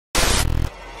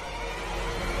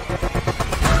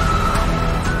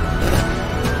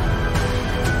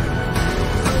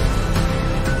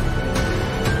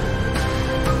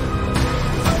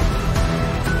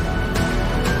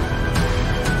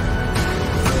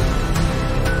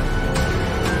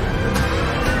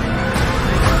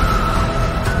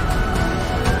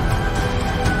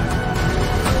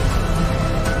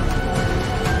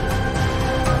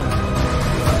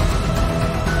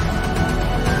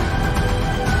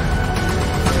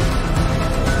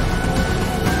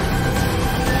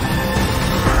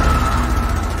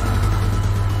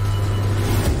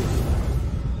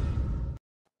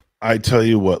I tell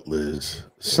you what, Liz,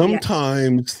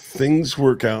 sometimes things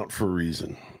work out for a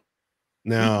reason.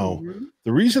 Now,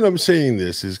 the reason I'm saying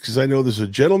this is because I know there's a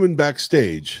gentleman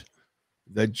backstage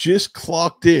that just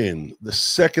clocked in the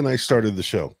second I started the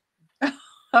show.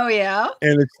 Oh, yeah?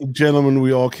 And it's the gentleman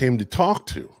we all came to talk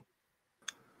to.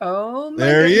 Oh, my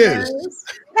there goodness. He is.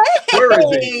 Hey! Where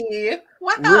is he?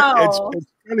 Wow. It's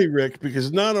funny, Rick,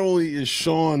 because not only is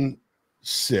Sean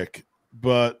sick,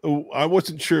 but I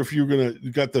wasn't sure if you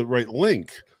got the right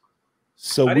link.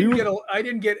 So I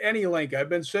didn't get any link. I've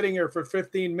been sitting here for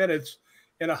 15 minutes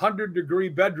in a 100-degree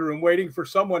bedroom waiting for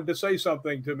someone to say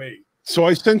something to me. So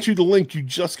I sent you the link. You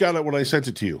just got it when I sent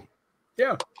it to you.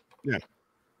 Yeah. Yeah.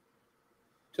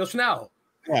 Just now.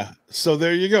 Yeah. So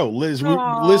there you go, Liz.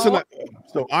 Liz and I,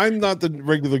 so I'm not the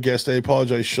regular guest. I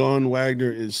apologize. Sean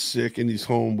Wagner is sick and he's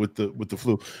home with the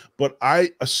flu. But I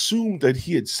assumed that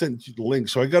he had sent you the link.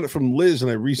 So I got it from Liz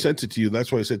and I resent it to you.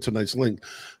 That's why I said tonight's link.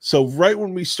 So right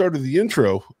when we started the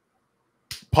intro,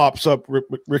 pops up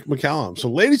Rick McCallum. So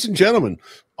ladies and gentlemen,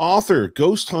 author,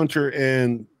 ghost hunter,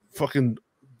 and fucking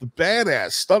the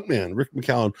badass stuntman, Rick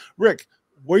McCallum. Rick,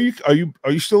 are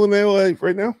you still in LA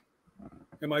right now?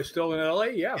 Am I still in LA?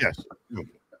 Yeah. Yes.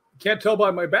 Can't tell by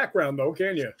my background though,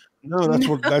 can you? No,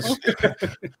 that's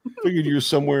figured you're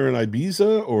somewhere in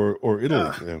Ibiza or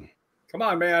Italy. Yeah. Come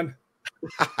on, man.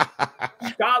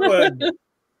 Scotland.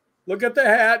 Look at the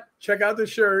hat. Check out the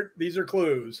shirt. These are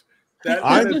clues.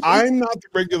 I'm not the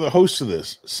regular host of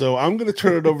this, so I'm going to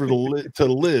turn it over to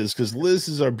Liz, because Liz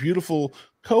is our beautiful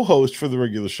co-host for the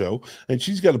regular show, and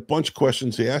she's got a bunch of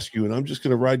questions to ask you, and I'm just going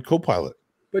to ride co-pilot.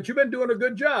 But you've been doing a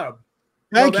good job.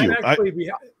 Thank you.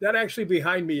 That actually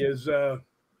behind me is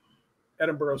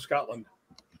Edinburgh, Scotland.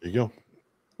 There you go.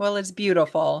 Well, it's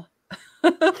beautiful.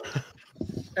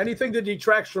 Anything that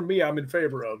detracts from me, I'm in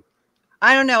favor of.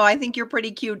 I don't know. I think you're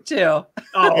pretty cute too.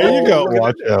 Oh, there you go.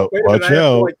 Watch out. Watch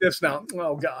out. Like this now.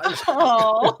 Oh, gosh.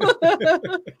 Oh.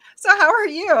 So how are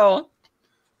you?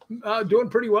 Doing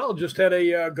pretty well. Just had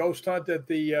a ghost hunt at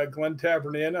the Glen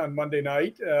Tavern Inn on Monday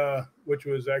night, which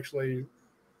was actually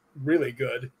really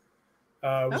good.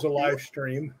 It was a live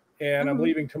stream. And I'm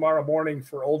leaving tomorrow morning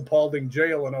for Old Paulding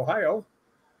Jail in Ohio.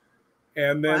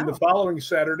 And then the following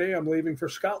Saturday, I'm leaving for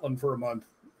Scotland for a month.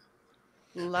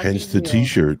 Hence the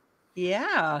T-shirt.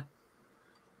 Yeah.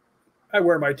 I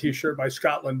wear my T-shirt, my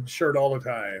Scotland shirt all the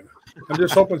time. I'm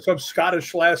just hoping some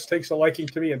Scottish lass takes a liking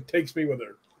to me and takes me with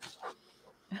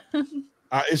her.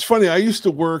 It's funny. I used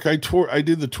to work. I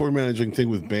did the tour managing thing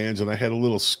with bands, and I had a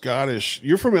little Scottish.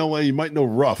 You're from LA. You might know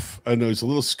Ruff. I know he's a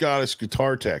little Scottish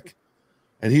guitar tech,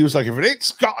 and he was like, "If it ain't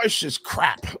Scottish, it's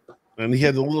crap." And he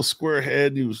had a little square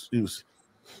head. He was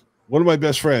one of my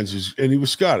best friends, and he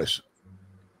was Scottish.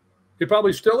 He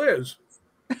probably still is.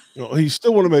 No, he's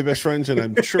still one of my best friends, and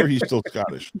I'm sure he's still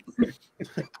Scottish.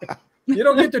 You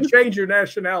don't get to change your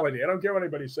nationality. I don't care what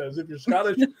anybody says. If you're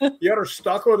Scottish, you're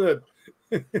stuck with it.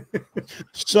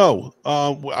 So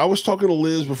I was talking to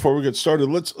Liz before we get started.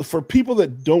 For people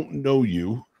that don't know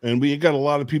you, and we got a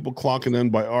lot of people clocking in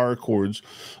by our accords,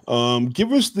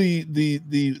 give us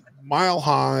the Mile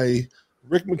High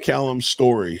Rick McCallum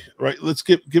story, right? Let's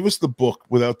give us the book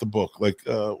without the book. Like,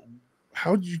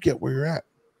 how did you get where you're at?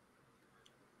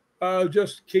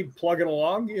 Just keep plugging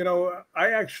along. You know,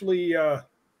 I actually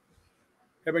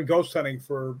have been ghost hunting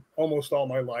for almost all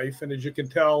my life. And as you can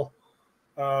tell,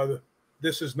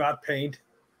 this is not paint.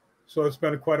 So it's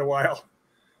been quite a while.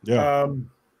 Yeah.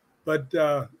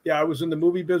 I was in the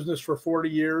movie business for 40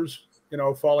 years, you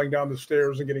know, falling down the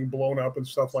stairs and getting blown up and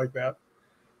stuff like that.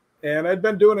 And I'd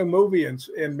been doing a movie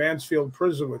in Mansfield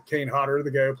Prison with Kane,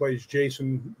 the guy who plays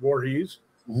Jason Voorhees,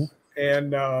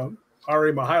 and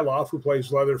Ari Mihailoff, who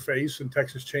plays Leatherface in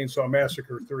Texas Chainsaw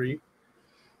Massacre 3.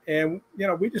 And, you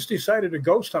know, we just decided to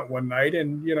ghost hunt one night,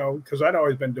 and, you know, because I'd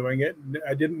always been doing it. And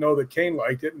I didn't know that Kane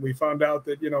liked it. And we found out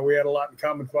that, you know, we had a lot in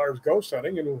common as far as ghost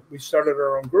hunting, and we started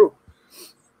our own group.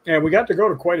 And we got to go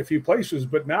to quite a few places,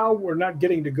 but now we're not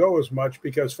getting to go as much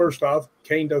because, first off,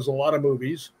 Kane does a lot of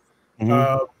movies.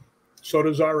 So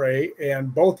does RA,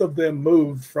 and both of them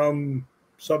moved from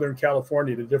Southern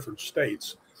California to different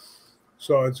states.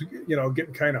 So it's, you know,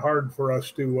 getting kind of hard for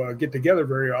us to get together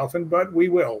very often, but we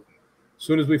will. As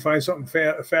soon as we find something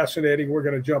fascinating, we're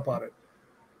going to jump on it.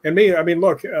 And me, I mean,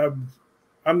 look,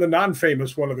 I'm the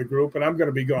non-famous one of the group, and I'm going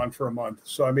to be gone for a month.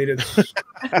 So, I mean, it's,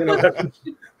 you know,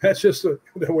 that's just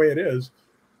the way it is.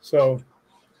 So,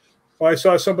 I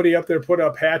saw somebody up there put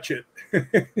up Hatchet.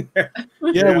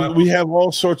 We have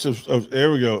all sorts of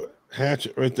there we go.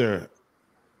 Hatchet right there.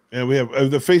 And we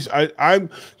have the face. I'm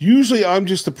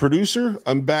just the producer.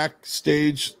 I'm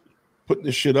backstage putting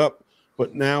this shit up.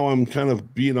 but now I'm kind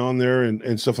of being on there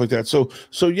and stuff like that. So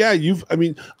yeah, I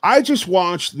mean, I just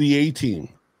watched the A-Team,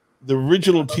 the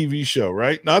original TV show,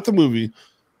 right? Not the movie.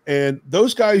 And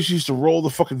those guys used to roll the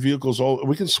fucking vehicles all.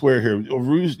 We can swear here.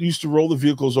 Used to roll the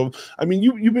vehicles over. I mean,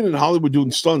 you've been in Hollywood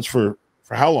doing stunts for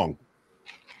how long?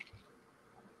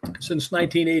 Since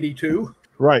 1982.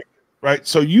 Right.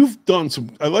 So you've done some.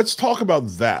 Let's talk about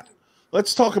that.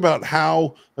 Let's talk about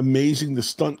how amazing the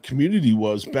stunt community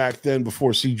was back then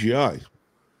before CGI.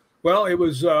 Well, it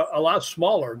was a lot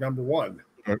smaller. Number one,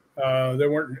 Right.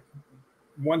 There weren't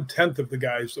 1/10 of the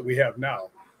guys that we have now.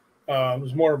 It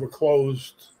was more of a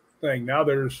closed thing. Now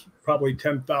there's probably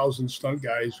 10,000 stunt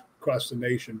guys across the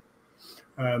nation.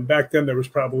 Back then there was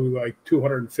probably like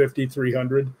 250,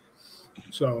 300.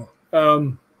 So,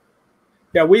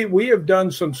 yeah, we have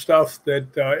done some stuff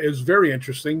that is very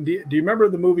interesting. Do you remember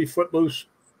the movie Footloose?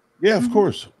 Yeah, of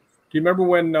course. Do you remember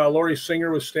when Laurie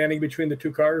Singer was standing between the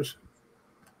two cars?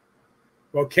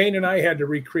 Well, Kane and I had to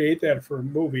recreate that for a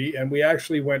movie, and we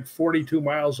actually went 42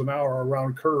 miles an hour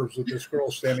around curves with this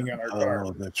girl standing on our car.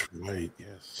 Oh, that's right.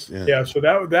 Yes. Yeah. So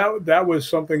that was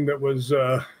something that was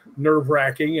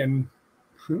nerve-wracking, and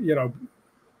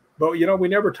but we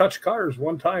never touched cars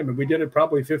one time, and we did it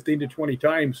probably 15 to 20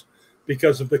 times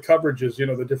because of the coverages,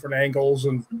 the different angles,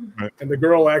 and the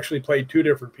girl actually played two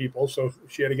different people, so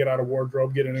she had to get out of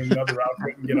wardrobe, get in another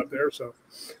outfit, and get up there. So.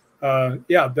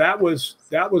 Yeah, that was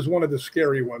one of the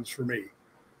scary ones for me.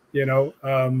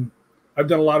 I've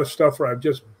done a lot of stuff where I've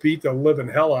just beat the living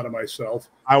hell out of myself.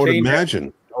 I would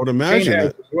imagine Kane has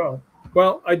that as well.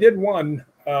 Well, I did one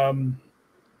in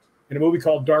a movie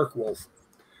called Dark Wolf,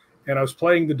 and I was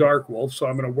playing the Dark Wolf, so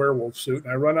I'm in a werewolf suit,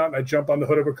 and I run out and I jump on the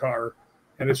hood of a car,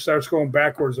 and it starts going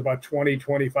backwards about 20,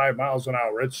 25 miles an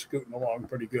hour. It's scooting along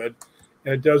pretty good,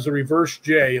 and it does the reverse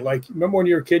J. Like, remember when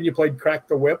you were a kid and you played Crack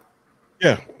the Whip?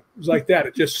 Yeah. It was like that.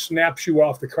 It just snaps you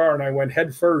off the car, and I went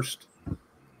head first,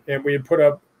 and we had put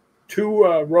up two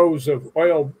rows of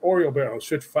oil barrels,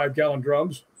 55-gallon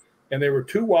drums, and they were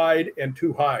too wide and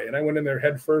too high. And I went in there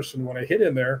head first, and when I hit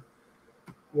in there,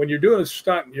 when you're doing a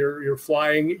stunt, you're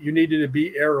flying, you needed to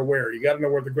be air aware. You got to know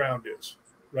where the ground is,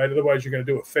 right? Otherwise, you're going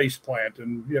to do a face plant,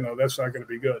 and that's not going to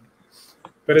be good.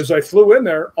 But as I flew in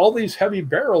there, all these heavy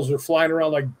barrels are flying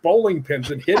around like bowling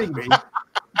pins and hitting me.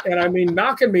 And I mean,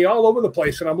 knocking me all over the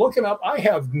place. And I'm looking up. I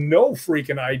have no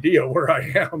freaking idea where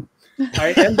I am.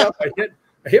 I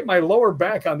hit my lower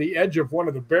back on the edge of one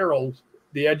of the barrels,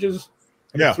 the edges.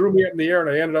 And it threw me up in the air, and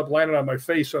I ended up landing on my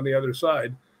face on the other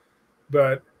side.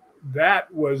 But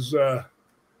that was, that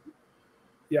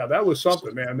was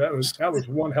something, man. That was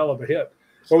one hell of a hit.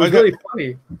 What was really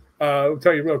funny, I'll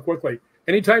tell you real quickly.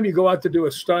 Anytime you go out to do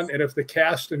a stunt, and if the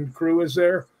cast and crew is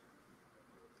there,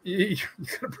 you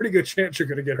got a pretty good chance you're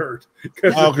going to get hurt.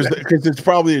 Because it's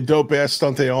probably a dope ass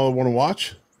stunt they all want to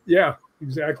watch. Yeah,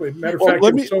 exactly. Matter of fact,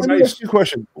 let me ask you a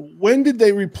question. When did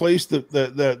they replace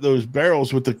those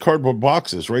barrels with the cardboard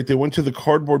boxes? Right, they went to the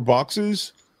cardboard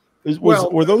boxes.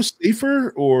 Were those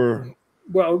safer or?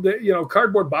 Well,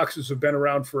 cardboard boxes have been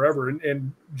around forever,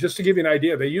 and just to give you an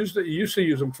idea, they used to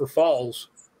use them for falls,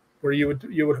 where you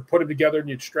would put them together and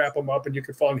you'd strap them up and you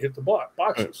could fall and hit the boxes.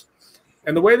 Right.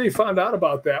 And the way they found out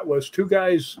about that was two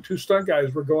stunt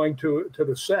guys were going to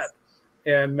the set,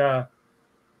 and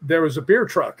there was a beer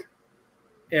truck,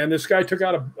 and this guy took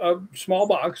out a small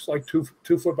box, like 2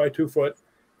 foot by 2 foot,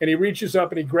 and he reaches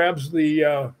up and he grabs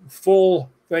the full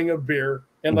thing of beer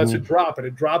and lets it drop, and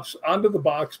it drops onto the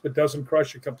box but doesn't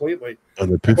crush it completely.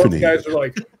 An epiphany. Both guys are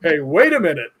like, "Hey, wait a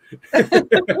minute! If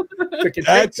it can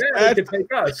take that, it can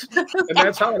take us," and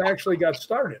that's how it actually got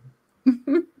started.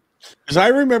 Because I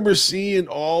remember seeing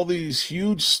all these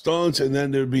huge stunts, and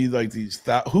then there'd be like these.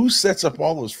 Who sets up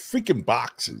all those freaking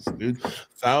boxes, dude?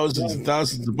 Thousands and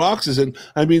thousands of boxes, and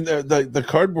I mean the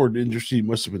cardboard industry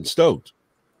must have been stoked.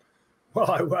 Well,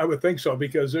 I would think so,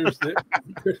 because there's been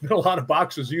a lot of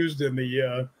boxes used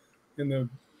in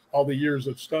all the years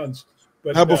of stunts.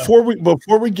 But now, before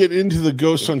we get into the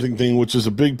ghost hunting thing, which is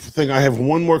a big thing, I have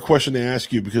one more question to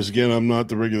ask you, because again, I'm not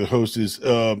the regular host. Is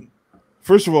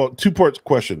first of all, 2-part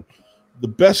question: the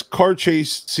best car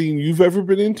chase scene you've ever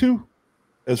been into,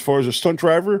 as far as a stunt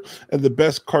driver, and the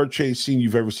best car chase scene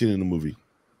you've ever seen in a movie.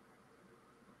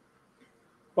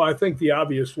 Well, I think the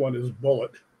obvious one is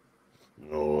Bullet.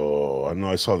 Oh, I know.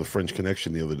 I saw the French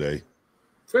Connection the other day.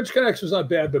 French Connection is not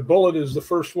bad, but Bullet is the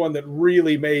first one that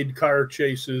really made car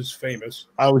chases famous.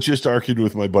 I was just arguing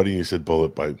with my buddy, and he said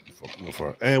Bullet by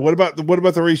far. And what about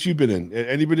the race you've been in?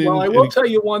 Anybody? Well, I will tell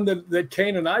you one that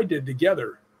Kane and I did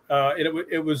together. And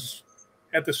it was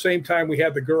at the same time we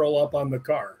had the girl up on the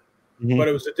car, but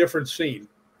it was a different scene.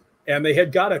 And they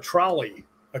had got a trolley,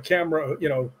 a camera,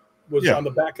 was on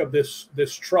the back of this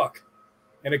truck,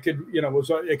 and it could,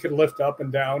 it could lift up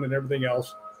and down and everything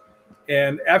else.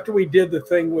 And after we did the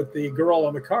thing with the girl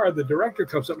on the car, the director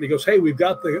comes up and he goes, "Hey, we've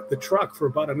got the truck for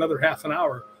about another half an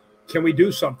hour. Can we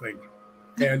do something?"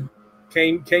 And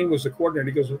Kane was the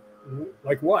coordinator. He goes,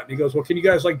 "Like what?" And he goes, "Well, can you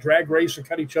guys like drag race and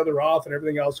cut each other off and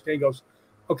everything else?" Kane goes,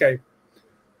 "Okay."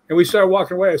 And we started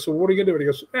walking away. So what are you gonna do? And he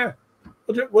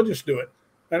goes, we'll just do it.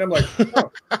 And I'm like,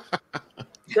 "Oh,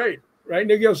 great." Right.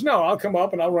 And he goes, "No, I'll come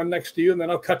up and I'll run next to you, and then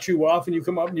I'll cut you off, and you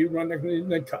come up and you run next to me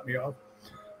and then cut me off."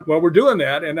 Well, we're doing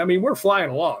that. And I mean, we're flying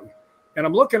along, and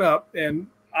I'm looking up, and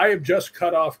I have just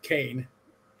cut off Kane,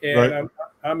 and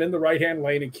I'm in the right-hand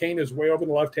lane, and Kane is way over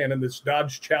the left-hand in this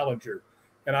Dodge Challenger,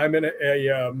 and I'm in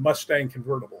a Mustang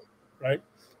convertible, right?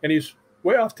 And he's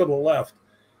way off to the left.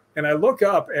 And I look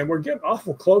up, and we're getting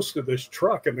awful close to this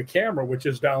truck and the camera, which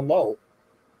is down low.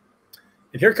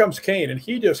 And here comes Kane, and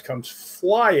he just comes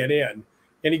flying in,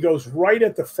 and he goes right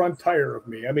at the front tire of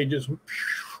me. I mean, just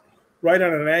right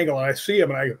on an angle. And I see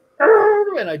him, and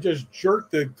I just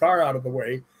jerk the car out of the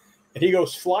way, and he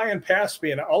goes flying past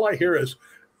me, and all I hear is,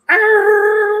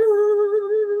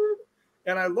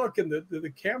 and I look, and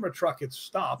the camera truck had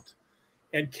stopped,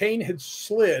 and Kane had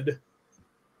slid.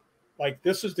 Like,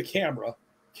 this is the camera.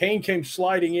 Kane came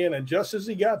sliding in, and just as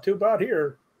he got to about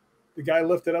here, the guy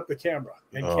lifted up the camera,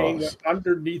 and Kane went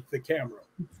underneath the camera.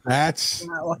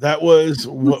 That was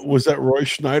what was that Roy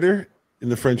Schneider in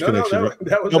the French Connection?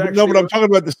 That was no, but I'm talking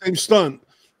about the same stunt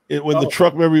when the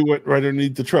truck maybe went right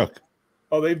underneath the truck.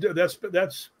 Oh, that's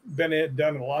been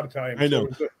done a lot of times. I know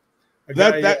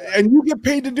and you get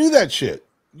paid to do that shit.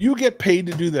 You get paid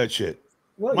to do that shit.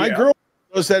 Well, My girl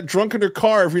does that drunk in her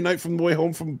car every night from the way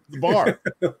home from the bar.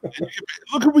 Look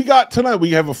what we got tonight.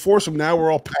 We have a foursome now.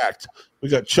 We're all packed. We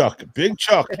got Chuck, Big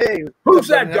Chuck. Hey, who's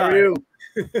that guy?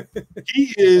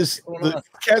 He is the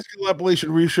Catskill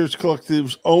Appalachian Research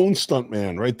Collective's own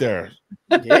stuntman right there.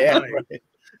 Yeah.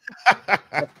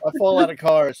 I fall out of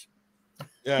cars.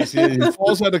 Yes, he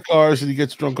falls out of cars and he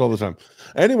gets drunk all the time.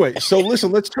 Anyway, so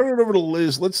listen, let's turn it over to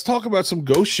Liz. Let's talk about some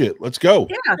ghost shit. Let's go.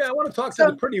 Yeah, I want to talk to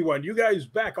the pretty one. You guys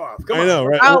back off. Come on. I know,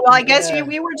 right? Oh, well, I guess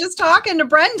we were just talking to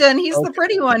Brendan. He's the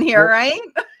pretty one here, right?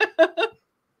 Well,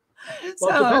 it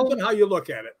depends on how you look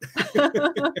at it.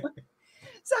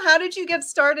 So how did you get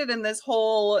started in this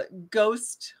whole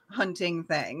ghost hunting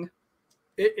thing?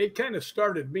 It kind of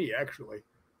started me, actually.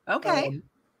 Okay.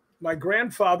 My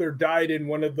grandfather died in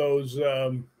one of those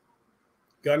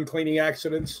gun cleaning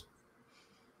accidents.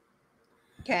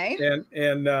 Okay.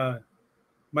 And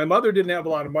my mother didn't have a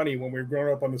lot of money when we were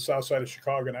growing up on the south side of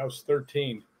Chicago, and I was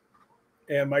 13.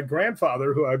 And my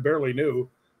grandfather, who I barely knew,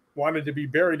 wanted to be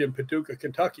buried in Paducah,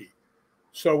 Kentucky.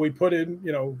 So we put in,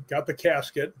 got the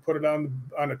casket, put it on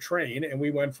a train, and we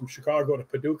went from Chicago to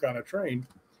Paducah on a train.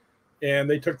 And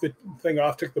they took the thing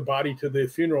off, took the body to the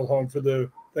funeral home for the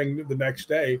thing the next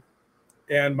day.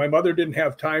 And my mother didn't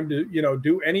have time to,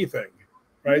 do anything,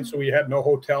 right? So we had no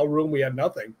hotel room. We had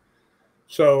nothing.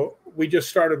 So we just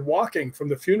started walking from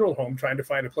the funeral home, trying to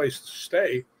find a place to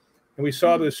stay. And we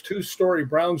saw this 2-story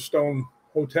brownstone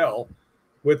hotel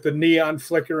with the neon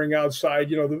flickering outside,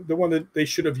 the one that they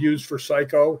should have used for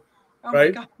Psycho,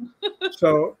 right?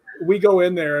 So we go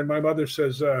in there, and my mother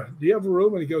says, "Do you have a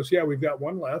room?" And he goes, "Yeah, we've got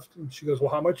one left." And she goes, "Well,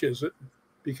 how much is it?"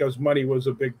 Because money was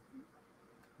a big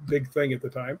thing at the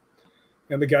time.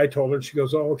 And the guy told her, and she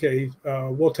goes, "Oh, okay,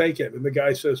 we'll take it." And the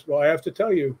guy says, "Well, I have to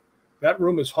tell you, that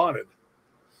room is haunted."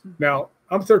 Now,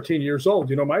 I'm 13 years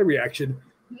old. My reaction,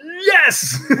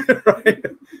 yes! Right?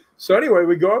 So anyway,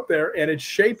 we go up there, and it's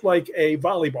shaped like a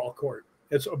volleyball court.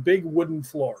 It's a big wooden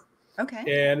floor.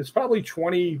 Okay. And it's probably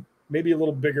 20, maybe a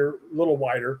little bigger, a little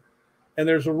wider. And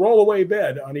there's a rollaway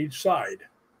bed on each side.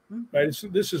 Right?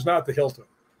 This is not the Hilton.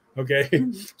 Okay.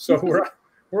 So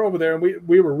we're over there, and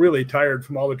we were really tired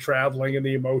from all the traveling and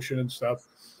the emotion and stuff.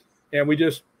 And we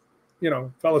just,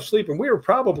 fell asleep. And we were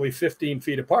probably 15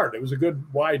 feet apart. It was a good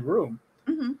wide room.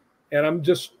 Mm-hmm. And I'm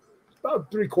just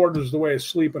about 3/4 of the way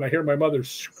asleep, and I hear my mother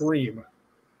scream.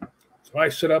 So I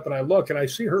sit up and I look, and I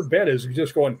see her bed is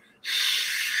just going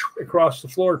across the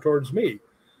floor towards me.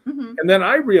 Mm-hmm. And then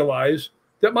I realize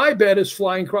that my bed is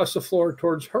flying across the floor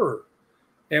towards her.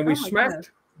 And we smacked,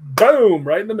 boom,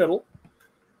 right in the middle.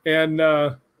 And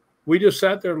we just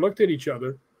sat there and looked at each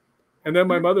other. And then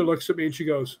my mother looks at me and she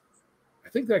goes, "I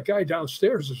think that guy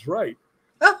downstairs is right."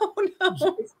 Oh,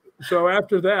 no. So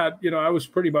after that, I was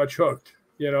pretty much hooked.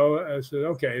 I said,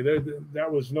 okay,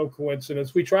 that was no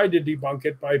coincidence. We tried to debunk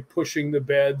it by pushing the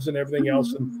beds and everything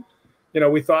else. And,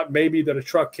 we thought maybe that a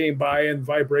truck came by and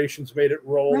vibrations made it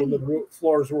roll and the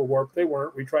floors were warped. They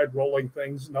weren't. We tried rolling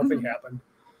things. Nothing happened.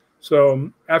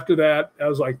 So after that, I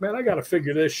was like, man, I got to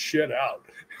figure this shit out.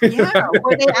 Yeah.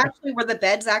 Were the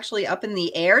beds actually up in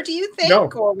the air, do you think? No,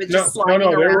 or were just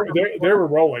sliding around? They were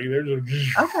rolling. They're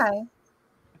just... Okay.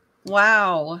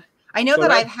 Wow. I know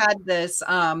that I've had this.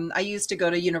 I used to go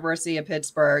to University of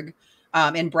Pittsburgh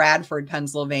in Bradford,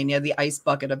 Pennsylvania, the ice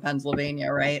bucket of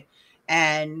Pennsylvania, right?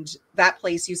 And that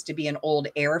place used to be an old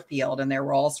airfield, and there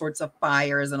were all sorts of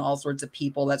fires and all sorts of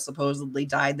people that supposedly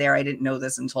died there. I didn't know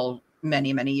this until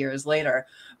many, many years later,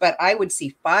 but I would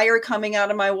see fire coming out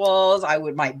of my walls. I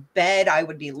would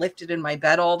be lifted in my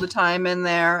bed all the time in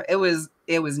there. It was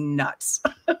nuts.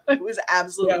 It was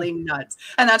absolutely nuts.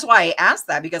 And that's why I asked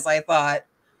that, because I thought,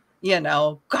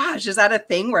 gosh, is that a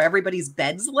thing where everybody's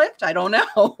beds lift? I don't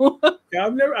know. Yeah,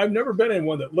 I've never been in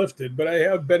one that lifted, but I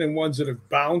have been in ones that have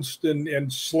bounced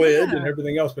and slid and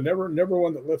everything else, but never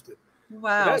one that lifted.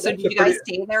 Wow. So did you guys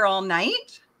stay there all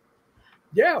night?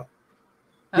 Yeah.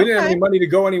 We didn't have any money to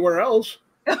go anywhere else,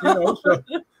 so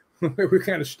we were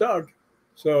kind of stuck.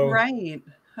 So right.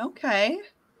 Okay.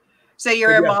 So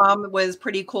your mom was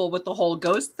pretty cool with the whole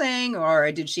ghost thing,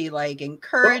 or did she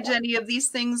encourage any of these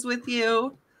things with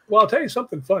you? Well, I'll tell you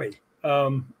something funny.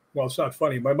 Well, it's not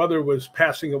funny. My mother was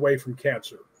passing away from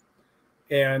cancer,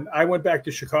 and I went back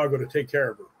to Chicago to take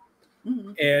care of her.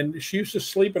 Mm-hmm. And she used to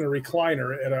sleep in a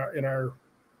recliner in our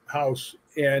house,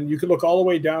 and you could look all the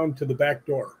way down to the back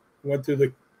door. Went through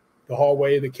the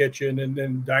hallway, the kitchen, and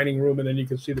then dining room, and then you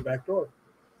could see the back door.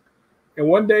 And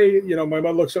one day, my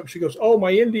mother looks up, she goes, "Oh,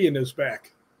 my Indian is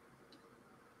back."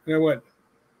 And I went,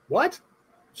 "What?"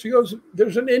 She goes,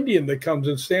 "There's an Indian that comes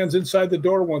and stands inside the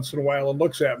door once in a while and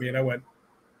looks at me." And I went,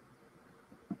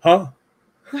 "Huh?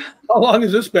 How long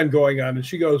has this been going on?" And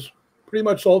she goes, "Pretty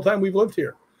much the whole time we've lived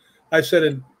here." I said,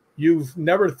 "And you've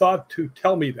never thought to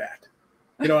tell me that?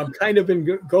 I'm kind of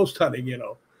in ghost hunting,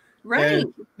 Right.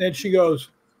 And she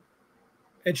goes,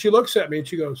 and she looks at me and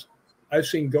she goes, "I've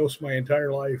seen ghosts my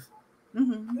entire life."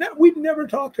 Mm-hmm. We'd never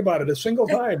talked about it a single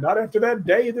time, not after that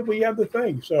day that we had the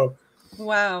thing. So,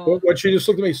 wow. But she just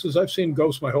looked at me and says, "I've seen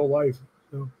ghosts my whole life."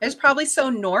 So, it's probably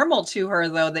so normal to her,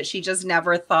 though, that she just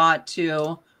never thought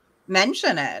to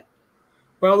mention it.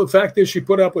 Well, the fact is she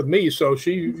put up with me, so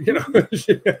she, ghosts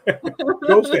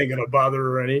ain't going to bother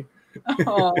her any.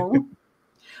 Oh.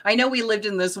 I know we lived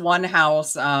in this one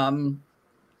house a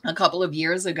couple of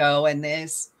years ago, and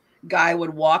this guy would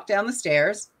walk down the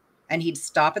stairs and he'd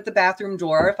stop at the bathroom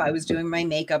door if I was doing my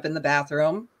makeup in the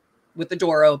bathroom with the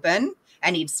door open,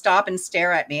 and he'd stop and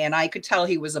stare at me, and I could tell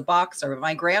he was a boxer.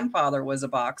 My grandfather was a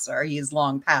boxer. He's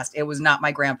long passed. It was not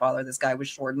my grandfather. This guy was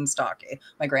short and stocky.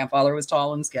 My grandfather was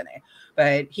tall and skinny,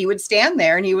 but he would stand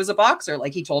there and he was a boxer.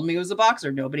 He told me he was a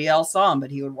boxer. Nobody else saw him, but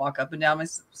he would walk up and down my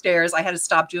stairs. I had to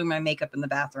stop doing my makeup in the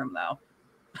bathroom, though.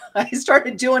 I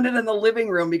started doing it in the living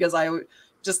room because I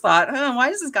just thought, oh, why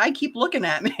does this guy keep looking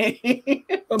at me?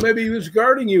 Well, maybe he was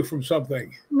guarding you from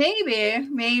something. Maybe.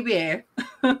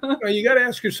 You got to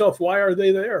ask yourself, why are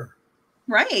they there?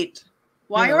 Right.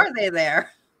 Why are they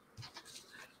there?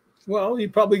 Well, he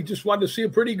probably just wanted to see a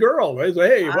pretty girl. He's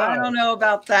like, "Hey, wow." I don't know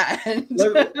about that.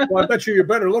 Well, I bet you're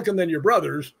better looking than your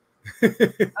brothers.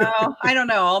 Oh, I don't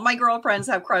know. All my girlfriends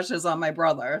have crushes on my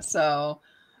brother. So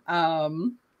I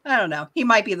don't know. He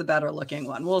might be the better looking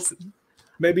one. We'll see.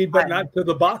 Maybe, but not to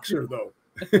the boxer, though.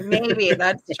 Maybe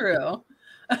that's true.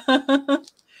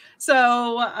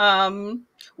 So,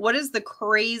 what is the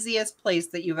craziest place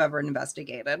that you've ever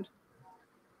investigated?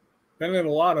 Been in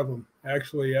a lot of them,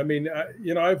 actually. I mean,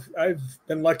 I've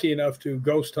been lucky enough to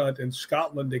ghost hunt in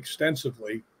Scotland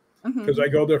extensively, because I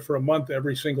go there for a month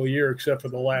every single year except for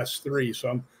the last 3.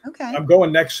 So I'm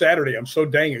going next Saturday. I'm so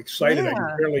dang excited. I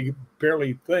can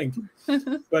barely think.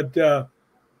 But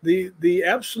the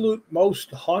absolute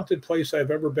most haunted place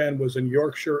I've ever been was in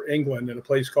Yorkshire, England, in a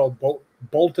place called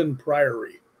Bolton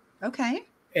Priory. Okay.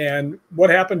 And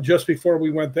what happened just before we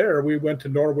went there, we went to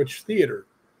Norwich Theatre.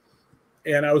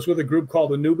 And I was with a group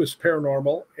called Anubis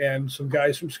Paranormal, and some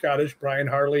guys from Scottish, Brian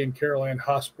Harley and Caroline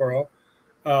Hossborough,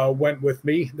 went with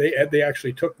me. They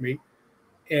actually took me.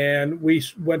 And we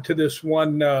went to this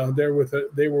one, they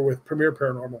were with Premier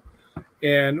Paranormal.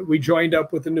 And we joined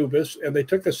up with Anubis, and they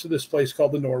took us to this place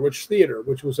called the Norwich Theatre,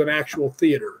 which was an actual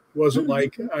theater. It wasn't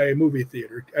like a movie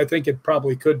theater. I think it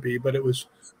probably could be, but it was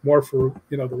more for,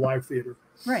 the live theater.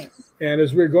 Right. And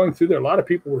as we were going through there, a lot of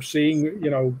people were seeing,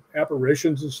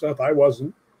 apparitions and stuff. I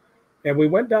wasn't. And we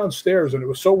went downstairs, and it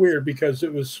was so weird because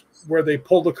it was where they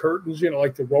pulled the curtains,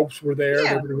 like the ropes were there and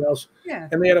everything else. Yeah.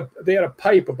 And they had a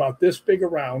pipe about this big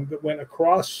around that went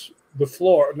across the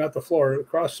floor, not the floor,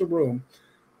 across the room.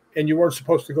 And you weren't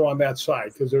supposed to go on that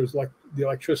side because there was the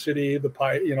electricity, the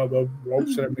pipe, the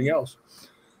ropes and everything else.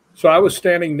 So I was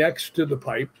standing next to the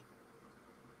pipe,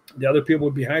 The other people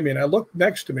were behind me, and I looked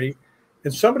next to me,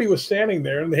 and somebody was standing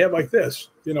there, and they had like this,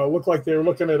 looked like they were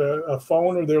looking at a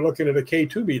phone or they're looking at a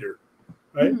K2 meter,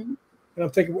 right? Mm-hmm. And I'm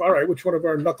thinking, all right, which one of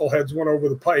our knuckleheads went over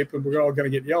the pipe, and we're all going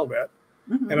to get yelled at?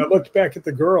 Mm-hmm. And I looked back at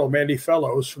the girl, Mandy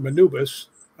Fellows from Anubis.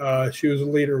 She was a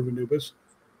leader of Anubis.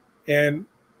 And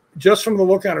just from the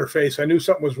look on her face, I knew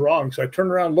something was wrong. So I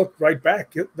turned around and looked right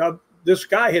back. Now, this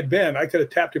guy had been, I could have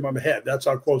tapped him on the head. That's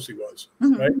how close he was,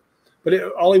 mm-hmm. right?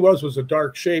 But all he was a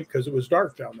dark shape because it was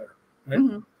dark down there, right?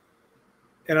 Mm-hmm.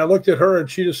 And I looked at her, and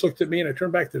she just looked at me, and I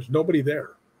turned back. There's nobody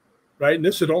there, right? And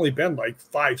this had only been like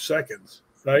 5 seconds,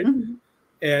 right? Mm-hmm.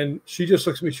 And she just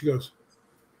looks at me. She goes,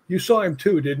 "You saw him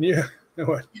too, didn't you?" I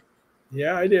went,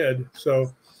 "Yeah, I did."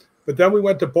 So, but then we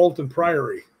went to Bolton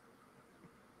Priory.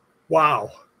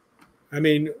 Wow. I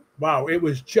mean, wow. It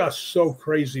was just so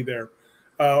crazy there.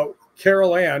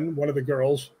 Carol Ann, one of the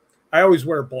girls, I always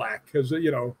wear black because,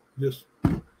 just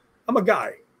I'm a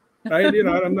guy, right?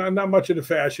 I'm not much into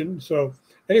fashion. So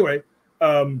anyway,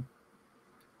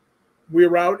 we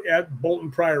were out at Bolton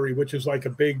Priory, which is like a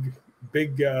big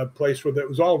place where it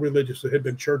was all religious. There had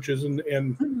been churches, and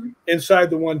mm-hmm. inside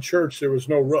the one church, there was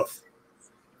no roof.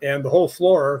 And the whole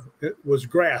floor was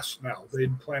grass now.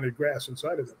 They'd planted grass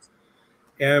inside of it.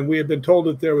 And we had been told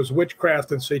that there was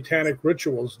witchcraft and satanic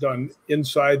rituals done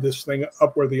inside this thing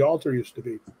up where the altar used to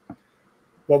be.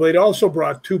 Well, they'd also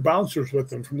brought 2 bouncers with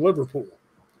them from Liverpool.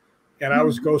 And I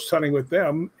was ghost hunting with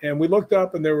them. And we looked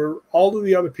up, and all of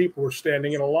the other people were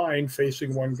standing in a line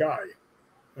facing one guy,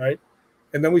 right?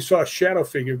 And then we saw a shadow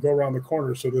figure go around the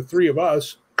corner. So the 3 of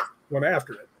us went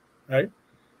after it, right?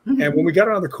 Mm-hmm. And when we got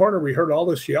around the corner, we heard all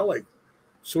this yelling.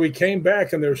 So we came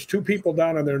back, and there's 2 people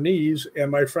down on their knees, and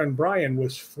my friend Brian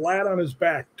was flat on his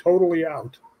back, totally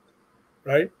out,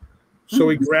 right? So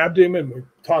we grabbed him, and we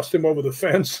tossed him over the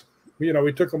fence.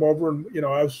 We took him over, and,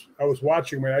 I was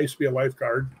watching him. I used to be a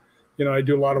lifeguard. I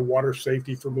do a lot of water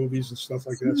safety for movies and stuff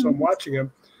like that. Mm-hmm. So I'm watching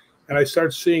him, and I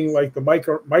start seeing like the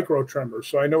micro tremors.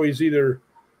 So I know he's either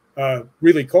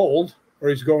really cold or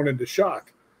he's going into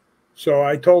shock. So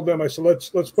I told them, I said, let's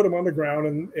put him on the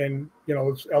ground and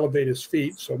let's elevate his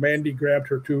feet. So Mandy grabbed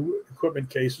her 2 equipment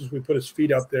cases. We put his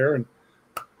feet up there, and,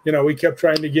 we kept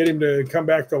trying to get him to come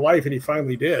back to life, and he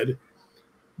finally did.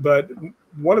 But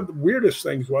one of the weirdest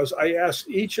things was I asked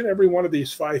each and every one of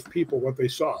these 5 people what they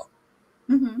saw.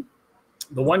 Mm-hmm.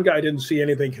 The one guy didn't see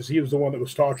anything because he was the one that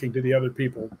was talking to the other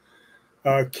people.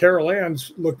 Carol Ann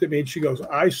looked at me, and she goes,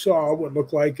 "I saw what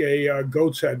looked like a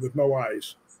goat's head with no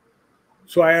eyes."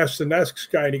 So I asked the next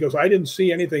guy, and he goes, "I didn't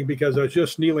see anything because I was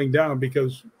just kneeling down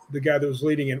because the guy that was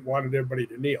leading it wanted everybody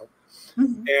to kneel."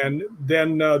 Mm-hmm. And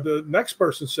then the next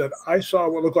person said, "I saw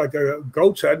what looked like a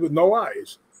goat's head with no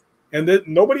eyes." And then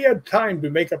nobody had time to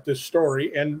make up this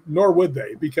story, and nor would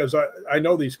they, because I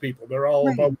know these people. They're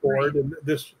all above board, and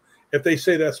if they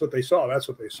say that's what they saw, that's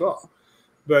what they saw.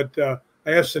 But I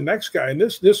asked the next guy, and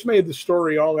this made the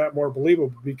story all that more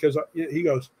believable, because he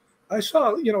goes, "I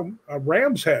saw, a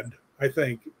ram's head, I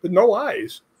think, but no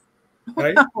eyes."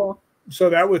 Right? Wow. So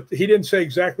he didn't say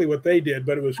exactly what they did,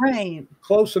 but it was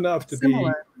close enough to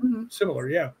be similar.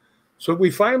 Yeah. So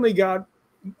we finally got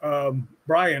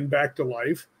Brian back to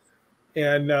life.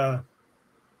 And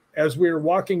as we were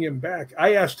walking him back,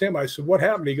 I asked him, I said, "What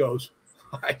happened?" He goes,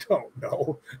 "I don't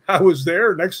know. I was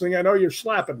there. Next thing I know, you're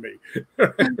slapping me."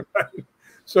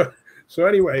 So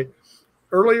anyway,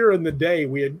 earlier in the day,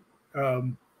 we had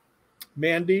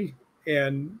Mandy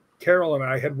and Carol and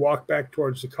I had walked back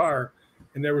towards the car,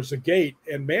 and there was a gate.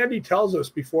 And Mandy tells us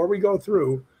before we go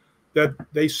through that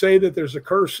they say that there's a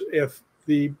curse. If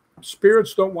the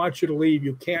spirits don't want you to leave,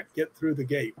 you can't get through the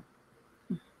gate.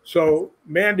 So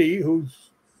Mandy, who's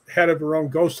head of her own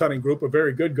ghost hunting group, a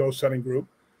very good ghost hunting group,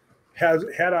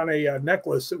 had on a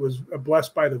necklace that was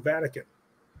blessed by the Vatican.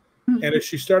 Mm-hmm. And as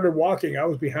she started walking, I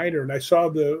was behind her, and I saw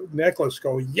the necklace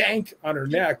go yank on her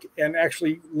neck and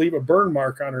actually leave a burn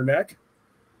mark on her neck.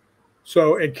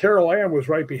 So, and Carol Ann was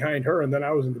right behind her, and then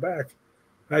I was in the back.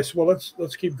 And I said, "Well,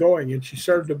 let's keep going." And she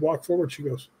started to walk forward. She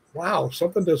goes, "Wow,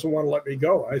 something doesn't want to let me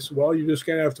go." I said, "Well, you're just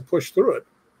going to have to push through it,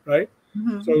 right?"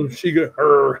 Mm-hmm. So she goes,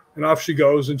 and off she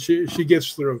goes, and she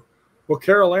gets through. Well,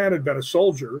 Carol Ann had been a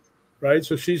soldier, right?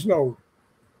 So she's no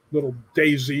little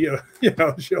daisy,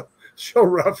 she'll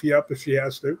rough you up if she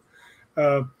has to.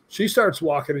 She starts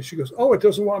walking, and she goes, "Oh, it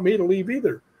doesn't want me to leave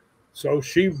either." So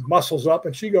she muscles up,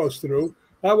 and she goes through.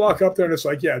 I walk up there, and it's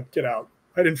like, "Yeah, get out."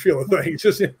 I didn't feel a thing. It's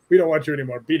just, "We don't want you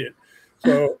anymore. Beat it."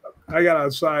 So I got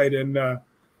outside, and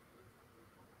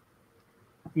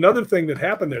another thing that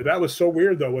happened there, that was so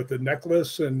weird, though, with the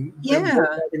necklace and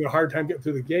having a hard time getting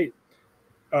through the gate.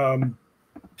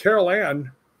 Carol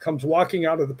Ann comes walking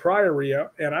out of the Priory,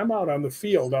 and I'm out on the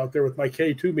field out there with my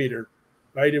K2 meter,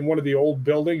 right, in one of the old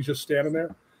buildings, just standing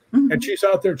there. Mhm. And she's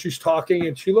out there and she's talking,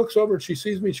 and she looks over and she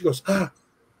sees me and she goes,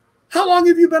 how long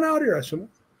have you been out here? I said,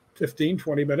 15,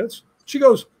 20 minutes. She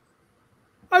goes,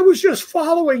 I was just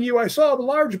following you. I saw a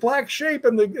large black shape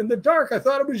in the dark. I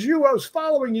thought it was you. I was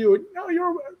following you. And no,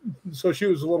 you're. So she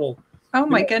was a little. Oh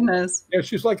my goodness. And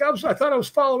she's like, I thought I was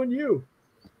following you.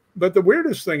 But the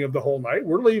weirdest thing of the whole night,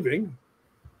 we're leaving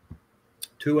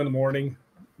 2 a.m,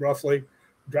 roughly,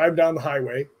 drive down the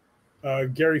highway.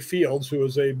 Gary Fields, who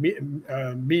is a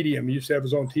medium, he used to have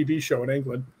his own TV show in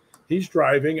England. He's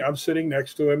driving. I'm sitting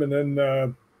next to him. And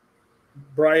then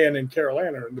Brian and Carol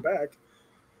Ann are in the back.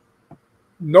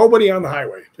 Nobody on the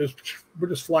highway. We're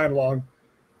just flying along.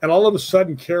 And all of a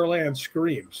sudden, Carol Ann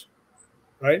screams,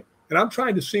 right? And I'm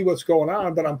trying to see what's going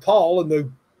on, but I'm tall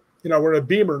and we're in a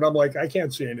Beamer, and I'm like, I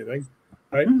can't see anything,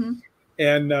 right? Mm-hmm.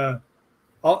 And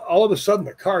all of a sudden,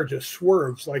 the car just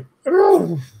swerves like,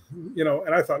 and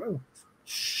I thought, oh,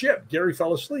 shit, Gary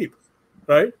fell asleep,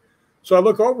 right? So I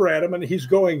look over at him, and he's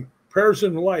going, prayers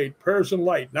and light,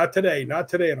 not today, not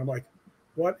today. And I'm like,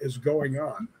 what is going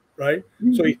on, right?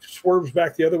 Mm-hmm. So he swerves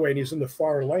back the other way, and he's in the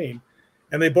far lane,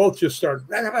 and they both just start.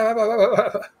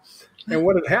 And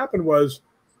what had happened was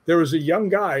there was a young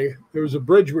guy, there was a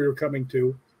bridge we were coming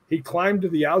to. He climbed to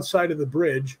the outside of the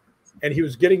bridge, and he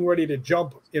was getting ready to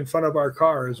jump in front of our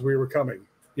car as we were coming.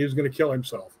 He was going to kill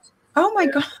himself. Oh my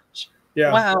gosh.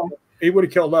 Yeah. Wow. He would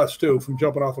have killed us too from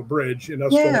jumping off a bridge and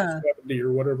us going 70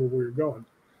 or whatever we were going.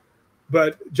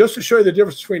 But just to show you the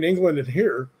difference between England and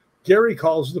here, Gary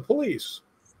calls the police.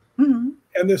 Mm-hmm.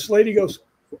 And this lady goes,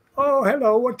 oh,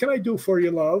 hello, what can I do for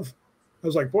you, love? I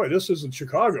was like, boy, this isn't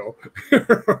Chicago.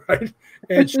 Right?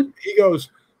 And he goes,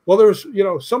 well, there's,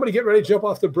 somebody get ready to jump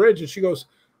off the bridge. And she goes,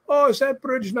 oh, is that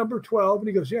bridge number 12? And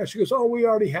he goes, yeah. She goes, oh, we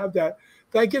already have that.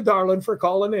 Thank you, darling, for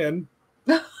calling in.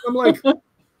 I'm like,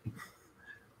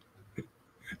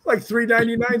 like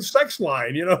 $3.99 sex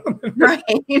line, Right.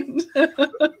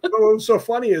 What was so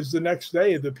funny is the next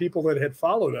day, the people that had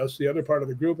followed us, the other part of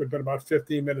the group, had been about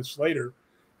 15 minutes later,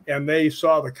 and they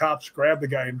saw the cops grab the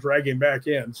guy and drag him back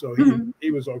in. So he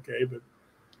was okay, but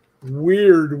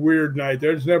weird night.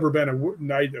 There's never been a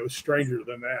night that was stranger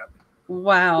than that.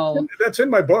 Wow. That's in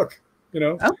my book,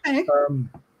 Okay.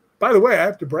 By the way, I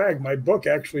have to brag. My book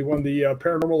actually won the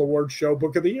Paranormal Awards Show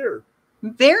Book of the Year.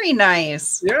 Very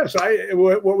nice. Yes.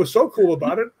 What was so cool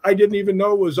about it, I didn't even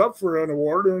know it was up for an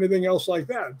award or anything else like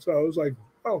that. So I was like,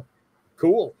 oh,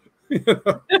 cool.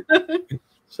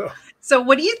 So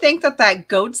what do you think that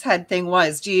goat's head thing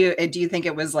was? Do you think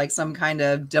it was like some kind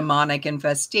of demonic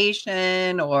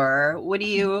infestation, or what do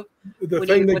you? The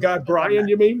thing that got Brian,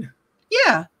 you mean?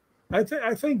 Yeah. I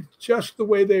think just the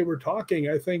way they were talking,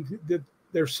 I think that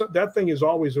that thing is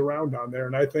always around on there,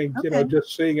 and I think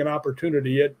just seeing an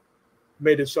opportunity, it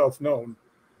made itself known.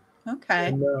 Okay.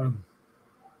 And,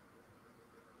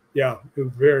 it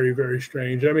was very, very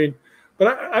strange. I mean,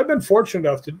 but I've been fortunate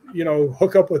enough to,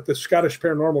 hook up with the Scottish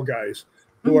paranormal guys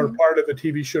who are part of a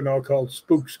TV show now called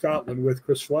Spook Scotland with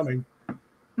Chris Fleming.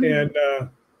 Mm-hmm. And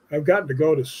I've gotten to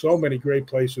go to so many great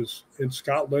places in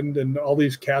Scotland and all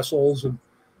these castles. And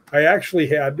I actually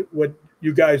had what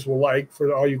you guys will like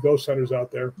for all you ghost hunters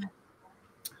out there.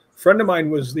 A friend of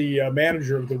mine was the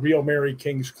manager of the Real Mary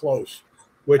King's Close,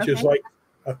 which is like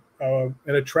an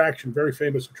attraction, very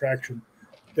famous attraction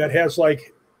that has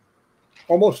like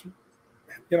almost,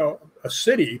 a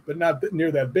city, but not near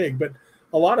that big, but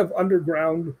a lot of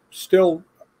underground still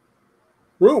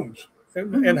rooms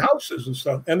and houses and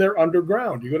stuff. And they're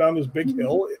underground. You go down this big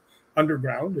hill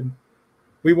underground. And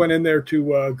we went in there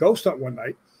to ghost hunt one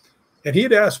night. And he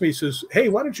had asked me, he says, hey,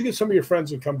 why don't you get some of your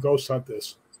friends and come ghost hunt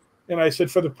this? And I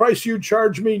said, for the price you'd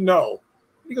charge me, no.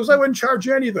 He goes, I wouldn't charge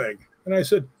you anything. And I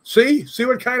said, see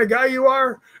what kind of guy you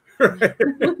are?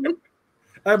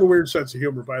 I have a weird sense of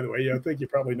humor, by the way. I think you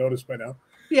probably noticed by now.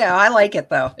 Yeah, I like it,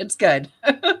 though. It's good.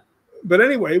 But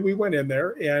anyway, we went in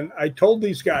there, and I told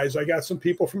these guys, I got some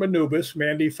people from Anubis,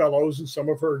 Mandy Fellows and some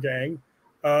of her gang,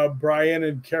 Brian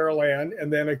and Carol Ann,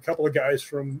 and then a couple of guys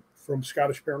from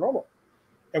Scottish Paranormal.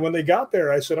 And when they got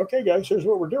there, I said, okay, guys, here's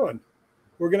what we're doing.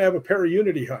 We're going to have a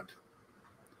para-unity hunt.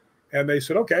 And they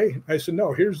said, okay. I said,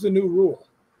 no, here's the new rule.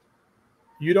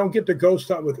 You don't get to ghost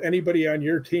hunt with anybody on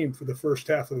your team for the first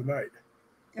half of the night.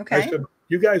 Okay. I said,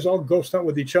 you guys all ghost hunt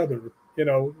with each other, and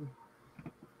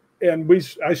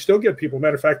I still get people.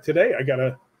 Matter of fact, today I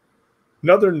got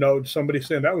another note, somebody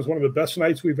saying that was one of the best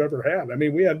nights we've ever had. I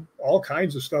mean, we had all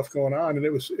kinds of stuff going on, and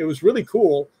it was really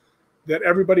cool that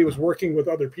everybody was working with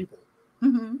other people.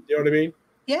 Mm-hmm. You know what I mean?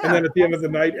 Yeah. And then at the end of the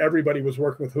night, everybody was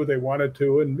working with who they wanted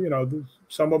to, and you know,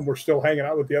 some of them were still hanging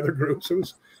out with the other groups.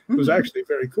 It was actually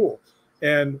very cool.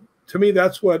 And to me,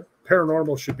 that's what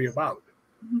paranormal should be about.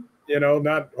 You know,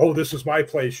 not, oh, this is my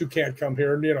place, you can't come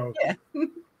here, and you know,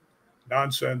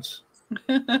 nonsense.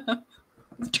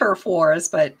 Turf wars,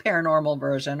 but paranormal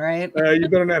version, right? You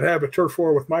better not have a turf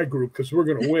war with my group because we're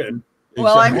going to win.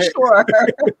 Well, I'm sure.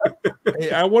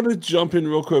 Hey, I want to jump in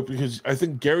real quick because I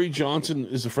think Gary Johnson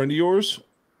is a friend of yours.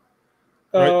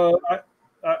 Right?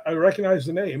 I recognize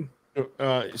the name.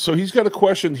 So he's got a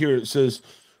question here. It says,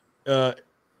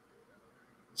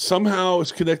 somehow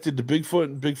it's connected to Bigfoot,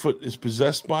 and Bigfoot is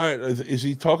possessed by it. Is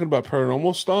he talking about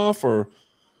paranormal stuff, or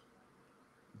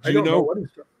I don't know what he's.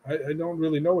 I don't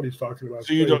really know what he's talking about.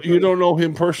 So you don't know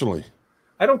him personally?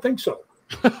 I don't think so.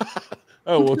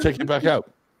 Oh, we'll take it back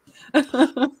out.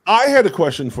 I had a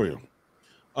question for you.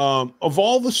 Of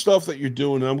all the stuff that you're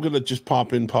doing, I'm going to just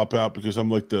pop in, pop out because I'm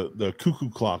like the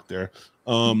cuckoo clock there.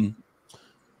 Of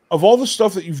all the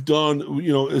stuff that you've done,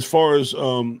 you know, as far as,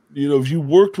 you know, if you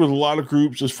worked with a lot of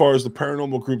groups, as far as the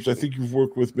paranormal groups, I think you've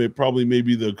worked with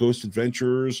maybe the Ghost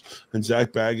Adventurers and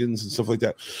Zach Baggins and stuff like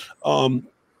that.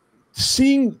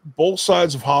 Seeing both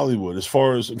sides of Hollywood, as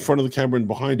far as in front of the camera and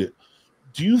behind it,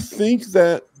 do you think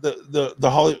that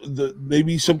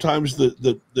maybe sometimes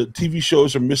the TV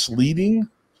shows are misleading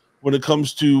when it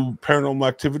comes to paranormal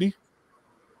activity?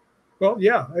 Well,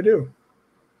 yeah, I do.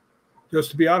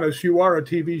 Just to be honest, you are a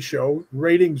TV show.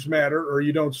 Ratings matter, or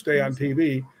you don't stay on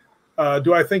TV.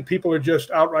 Do I think people are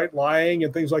just outright lying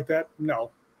and things like that?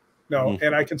 No.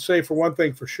 And I can say for one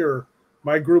thing for sure,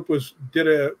 my group did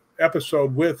a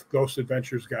episode with Ghost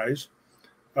Adventures guys,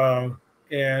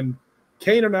 and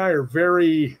Kane and I are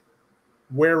very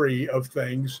wary of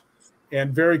things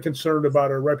and very concerned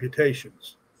about our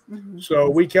reputations.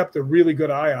 So we kept a really good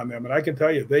eye on them, and I can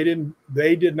tell you they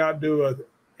did not do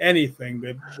anything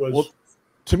that was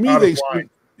to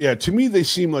me they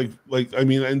seem like I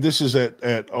mean, and this is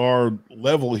at our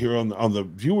level here on the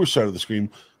viewer side of the screen.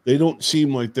 They don't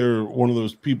seem like they're one of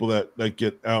those people that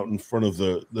get out in front of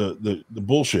the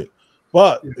bullshit.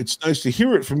 But it's nice to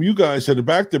hear it from you guys that are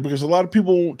back there, because a lot of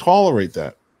people won't tolerate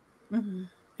that.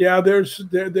 Yeah, there's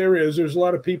a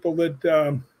lot of people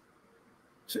that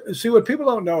see, what people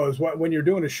don't know is when you're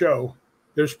doing a show,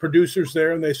 there's producers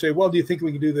there and they say, well, do you think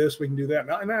we can do this? We can do that.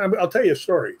 And I'll tell you a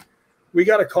story. We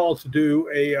got a call to do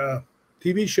a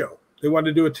TV show. They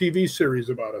wanted to do a TV series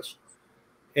about us.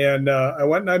 And I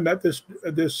went and I met this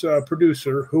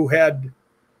producer who had,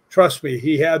 trust me,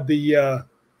 he had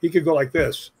he could go like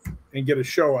this and get a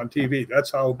show on TV.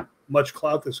 That's how much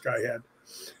clout this guy had.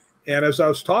 And as I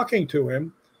was talking to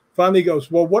him, finally he goes,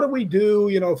 well, what do we do,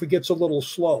 you know, if it gets a little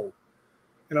slow?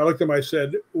 And I looked at him, I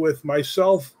said, with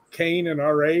myself, Kane, and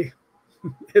R.A.,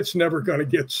 it's never going to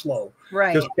get slow.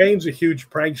 Right. Because Kane's a huge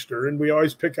prankster, and we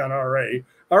always pick on R.A.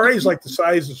 R.A.'s like the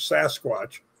size of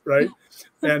Sasquatch, right?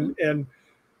 And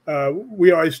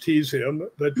we always tease him.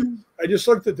 But I just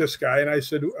looked at this guy, and I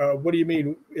said, what do you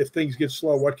mean if things get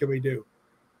slow, what can we do?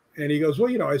 And he goes, well,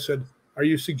 you know, I said, are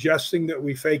you suggesting that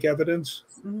we fake evidence?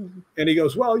 And he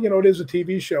goes, well, you know, it is a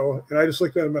TV show. And I just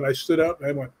looked at him, and I stood up, and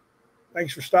I went,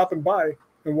 thanks for stopping by,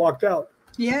 and walked out.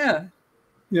 Yeah.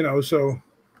 You know, so,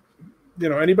 you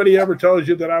know, anybody ever tells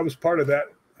you that I was part of that,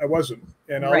 I wasn't.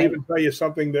 And I'll even tell you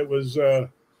something that was a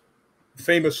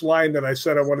famous line that I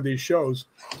said on one of these shows.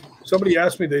 Somebody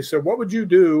asked me, they said, what would you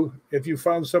do if you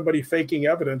found somebody faking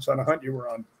evidence on a hunt you were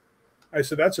on? I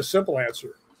said, that's a simple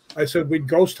answer. I said, we'd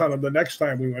ghost hunt them the next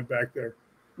time we went back there.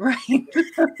 Right.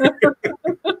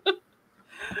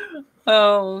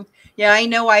 Oh, yeah, I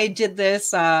know I did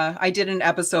this. I did an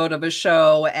episode of a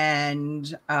show,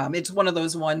 and it's one of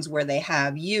those ones where they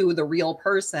have you, the real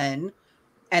person,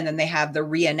 and then they have the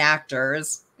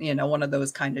reenactors, you know, one of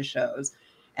those kind of shows.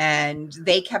 And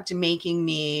they kept making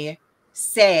me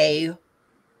say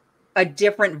a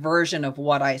different version of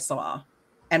what I saw.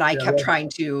 And I kept trying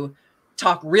to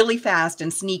talk really fast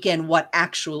and sneak in what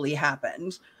actually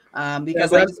happened,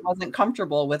 because I just wasn't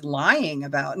comfortable with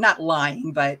not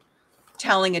lying, but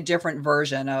telling a different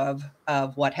version of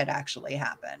what had actually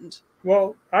happened.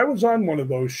 Well, I was on one of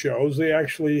those shows. They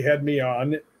actually had me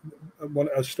on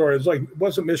a story. It was like, it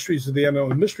wasn't Mysteries of the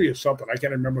Unknown, Mystery of something. I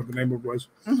can't remember what the name of it was.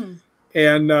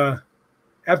 And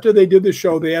after they did the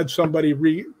show, they had somebody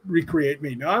recreate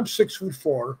me. Now I'm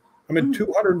 6'4". I'm in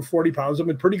 240 pounds. I'm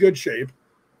in pretty good shape,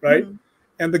 right?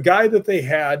 And the guy that they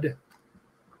had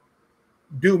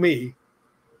do me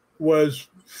was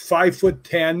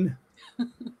 5'10",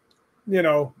 you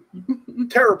know,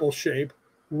 terrible shape,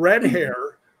 red hair,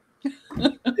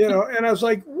 you know, and I was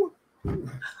like,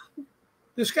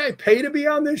 this guy paid to be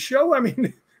on this show? I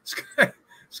mean,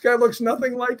 This guy looks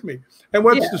nothing like me. And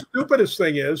what's the stupidest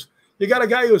thing is, you got a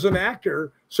guy who's an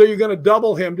actor, so you're going to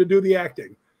double him to do the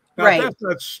acting. Now, if that's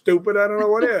not stupid, I don't know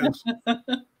what is.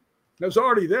 It was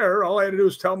already there. All I had to do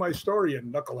was tell my story,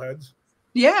 and knuckleheads.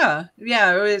 Yeah.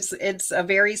 It's a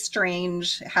very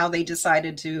strange how they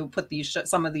decided to put these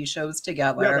some of these shows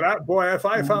together. Yeah, but if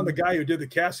I found the guy who did the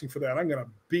casting for that, I'm going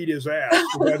to beat his ass.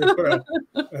 I had to put a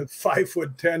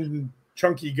 5'10"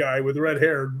 chunky guy with red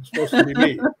hair. It's supposed to be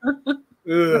me.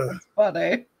 That's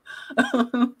funny.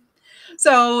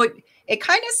 So it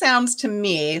kind of sounds to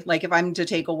me like, if I'm to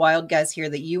take a wild guess here,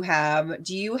 that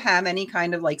do you have any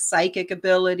kind of like psychic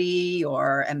ability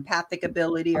or empathic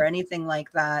ability or anything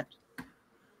like that?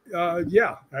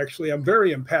 Yeah, actually, I'm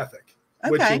very empathic,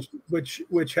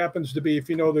 which happens to be, if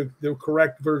you know the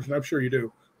correct version, I'm sure you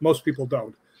do. Most people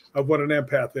don't, of what an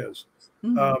empath is.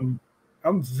 Mm-hmm.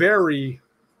 I'm very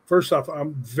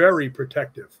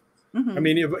protective. Mm-hmm. I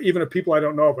mean, even if people I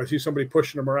don't know, if I see somebody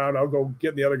pushing them around, I'll go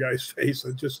get in the other guy's face.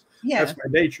 That's my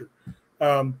nature.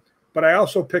 But I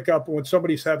also pick up when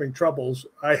somebody's having troubles,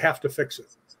 I have to fix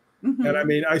it. Mm-hmm. And I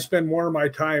mean, I spend more of my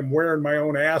time wearing my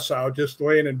own ass out, just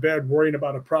laying in bed, worrying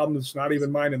about a problem that's not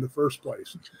even mine in the first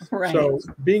place. Right. So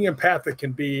being empathic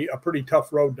can be a pretty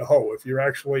tough road to hoe if you're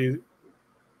actually,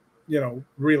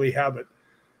 really have it.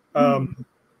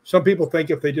 Some people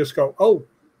think if they just go,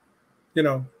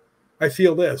 I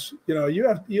feel this,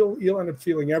 you'll end up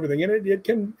feeling everything, and it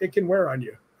can wear on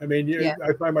you. I mean,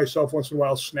 I find myself once in a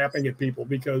while snapping at people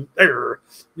because they're,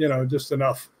 just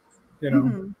enough,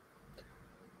 Mm-hmm.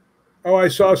 Oh, I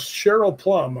saw Cheryl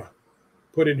Plum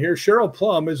put in here. Cheryl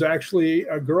Plum is actually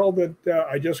a girl that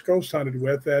I just ghost hunted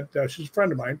with. She's a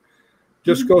friend of mine.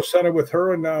 Just ghost hunted with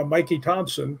her and Mikey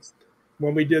Thompson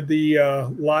when we did the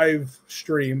live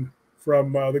stream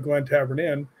from the Glen Tavern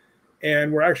Inn.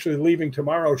 And we're actually leaving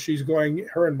tomorrow.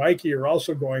 Her and Mikey are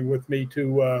also going with me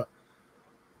to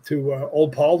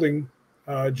Old Paulding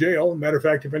jail. Matter of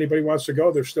fact, if anybody wants to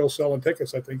go, they're still selling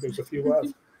tickets. I think there's a few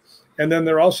left. And then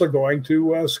they're also going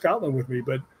to Scotland with me.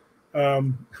 But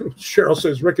Cheryl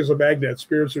says Rick is a magnet.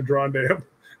 Spirits are drawn to him.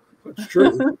 It's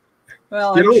true.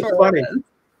 Well, I'm sure it's funny.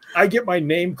 I get my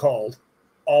name called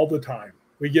all the time.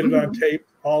 We get it on tape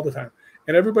all the time.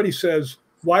 And everybody says,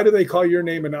 why do they call your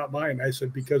name and not mine? I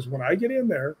said, because when I get in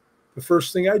there, the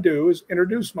first thing I do is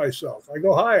introduce myself. I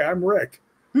go, hi, I'm Rick.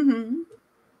 Mm-hmm.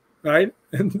 Right?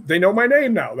 And they know my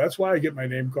name now. That's why I get my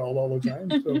name called all the time.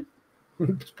 So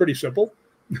it's pretty simple.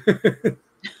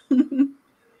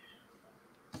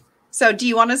 So do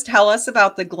you want to tell us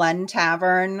about the Glen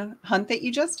Tavern hunt that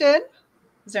you just did?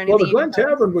 Is there anything? Well, the Glen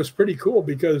Tavern was pretty cool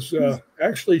because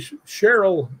actually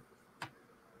Cheryl's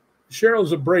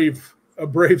a brave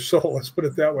soul. Let's put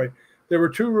it that way. There were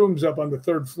two rooms up on the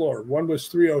third floor. One was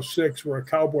 306, where a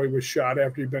cowboy was shot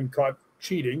after he'd been caught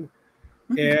cheating.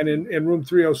 And in room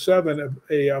 307,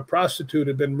 a prostitute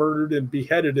had been murdered and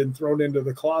beheaded and thrown into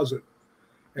the closet.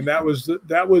 And that was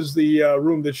the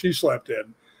room that she slept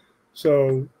in.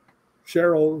 So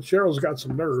Cheryl's got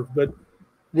some nerve, but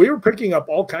we were picking up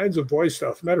all kinds of voice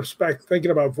stuff. Matter of fact,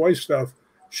 thinking about voice stuff,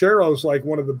 Cheryl's like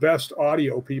one of the best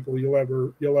audio people you'll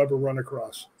ever run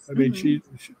across. I mean, she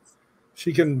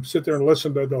can sit there and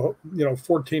listen to the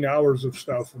 14 hours of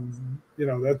stuff, and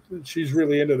that she's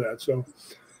really into that. So,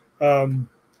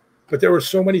 but there were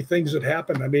so many things that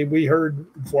happened. I mean, we heard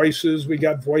voices. We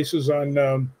got voices on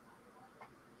on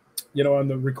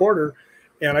the recorder,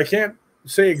 and I can't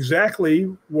say exactly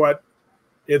what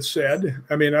it said.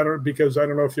 I mean, because I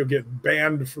don't know if you'll get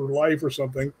banned for life or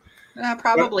something.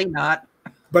 Probably not.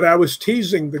 But I was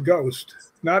teasing the ghost,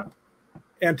 not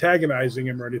antagonizing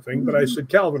him or anything. But I said,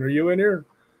 Calvin, are you in here?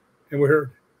 And we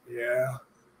heard, yeah.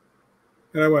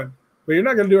 And I went, well, you're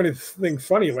not going to do anything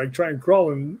funny, like try and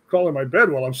crawl in my bed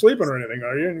while I'm sleeping or anything,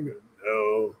 are you? And he goes,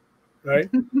 no. Right?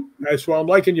 And I said, well, I'm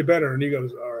liking you better. And he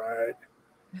goes, all right.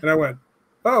 And I went,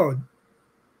 oh,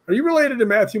 are you related to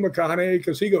Matthew McConaughey?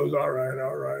 Because he goes, all right. And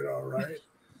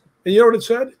you know what it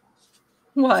said?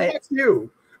 What? Fuck you.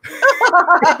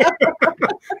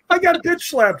 I got bitch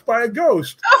slapped by a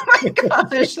ghost. Oh my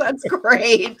gosh, that's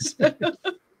great. Yeah,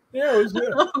 it was,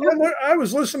 I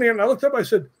was listening and I looked up. I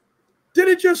said, did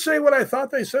it just say what I thought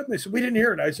they said? And they said, we didn't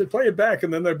hear it. I said, play it back.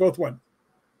 And then they both went,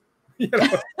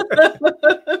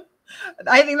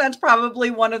 I think that's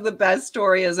probably one of the best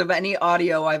stories of any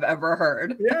audio I've ever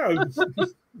heard. Yeah.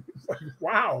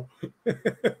 Wow.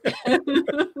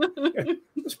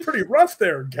 It's pretty rough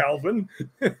there, Calvin.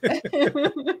 But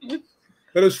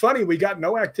it was funny. We got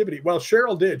no activity. Well,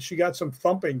 Cheryl did. She got some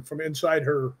thumping from inside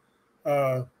her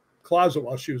closet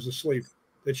while she was asleep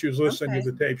that she was listening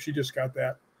to the tape. She just got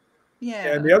that.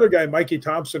 Yeah. And the other guy, Mikey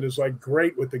Thompson, is like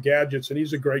great with the gadgets, and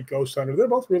he's a great ghost hunter. They're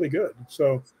both really good.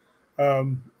 So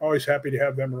always happy to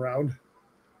have them around.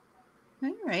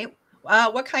 All right.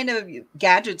 What kind of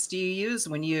gadgets do you use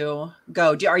when you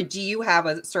go? Do you have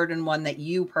a certain one that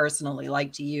you personally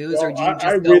like to use, Well, or do you just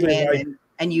I go really in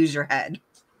and use your head?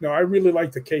 No, I really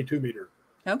like the K2 meter.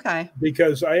 Okay.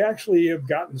 Because I actually have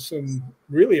gotten some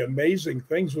really amazing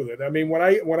things with it. I mean, when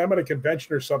I'm at a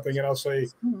convention or something, and I'll say,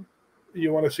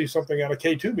 "You want to see something on a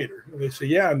K2 meter?" And they say,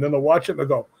 "Yeah," and then they'll watch it and they'll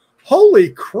go, "Holy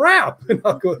crap!" And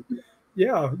I'll go,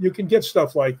 "Yeah, you can get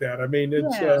stuff like that." I mean,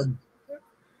 it's.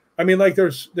 I mean, like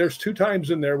there's 2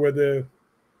 times in there where the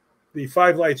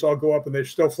 5 lights all go up and they're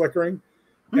still flickering,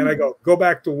 and I go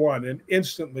back to 1, and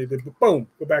instantly they boom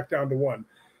go back down to 1.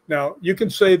 Now you can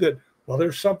say that, well,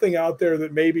 there's something out there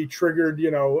that maybe triggered,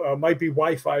 might be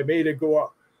Wi-Fi, made it go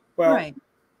up. Well,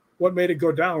 what made it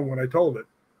go down when I told it?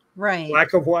 Right.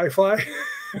 Lack of Wi-Fi.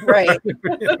 Right.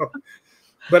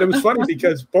 But it was funny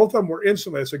because both of them were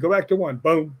instantly. I said, go back to 1,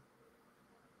 boom.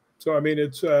 So I mean,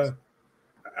 it's.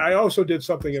 I also did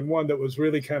something in one that was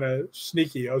really kind of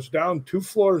sneaky. I was down 2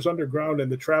 floors underground in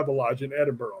the Travel Lodge in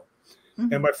Edinburgh.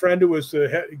 And my friend, who was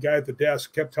the guy at the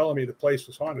desk, kept telling me the place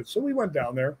was haunted. So we went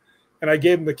down there, and I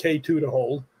gave him the K2 to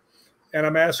hold. And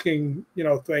I'm asking,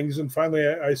 things. And finally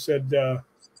I said,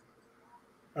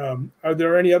 are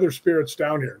there any other spirits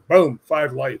down here? Boom,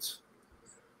 5 lights.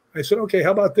 I said, okay,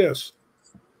 how about this?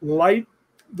 Light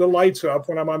the lights up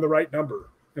when I'm on the right number.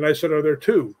 And I said, are there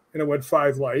 2? And it went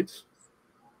 5 lights.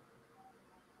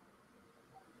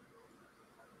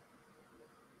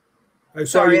 I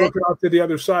saw you looking off to the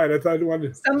other side. I thought you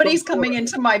wanted to. Somebody's coming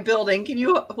into my building. Can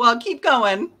you? Well, keep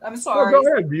going. I'm sorry. Oh,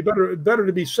 go ahead. You better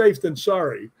to be safe than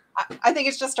sorry. I think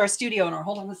it's just our studio owner.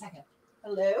 Hold on a second.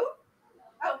 Hello.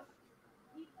 Oh.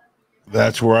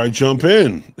 That's where I jump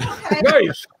in. Okay.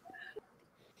 Nice.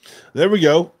 There we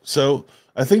go. So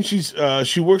I think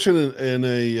she works in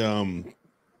a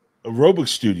aerobic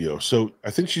studio. So I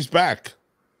think she's back.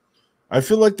 I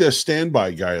feel like the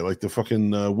standby guy, like the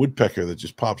fucking woodpecker that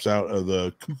just pops out of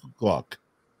the cuckoo clock.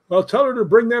 Well, tell her to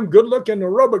bring them good-looking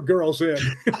aerobic girls in.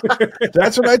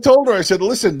 That's what I told her. I said,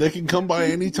 listen, they can come by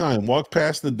anytime. Walk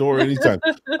past the door anytime.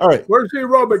 All right. Where's the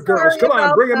aerobic girls? Come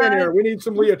on, bring them in that. here. We need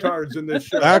some leotards in this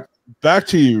show. Back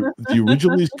to you, the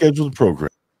originally scheduled program.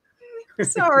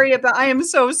 I am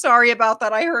so sorry about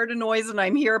that. I heard a noise and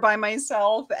I'm here by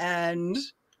myself, and you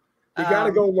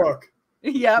gotta go look.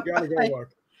 Yep. You gotta go look.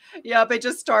 Yep, it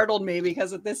just startled me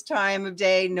because at this time of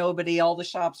day, all the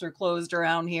shops are closed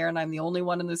around here, and I'm the only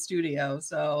one in the studio.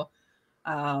 So,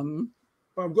 I'm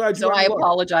glad you. So I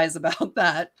apologize about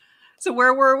that. So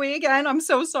where were we again? I'm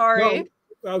so sorry.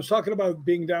 No, I was talking about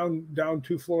being down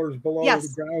 2 floors below the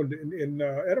ground in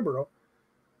Edinburgh,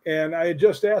 and I had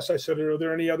just asked. I said, "Are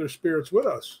there any other spirits with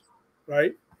us?"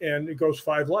 Right, and it goes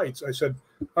 5 lights. I said,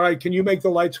 "All right, can you make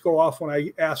the lights go off when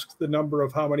I ask the number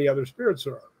of how many other spirits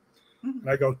there are?" And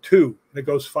I go 2, and it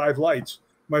goes 5 lights.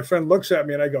 My friend looks at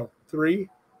me and I go 3,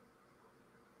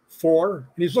 4, and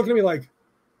he's looking at me like,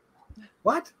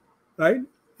 "What?" Right?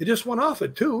 It just went off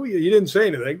at 2. You didn't say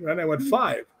anything. Right? I went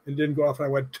 5 and didn't go off, and I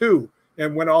went 2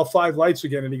 and went all 5 lights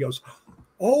again. And he goes,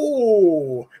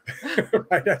 "Oh,"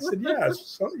 right? I said, "Yes."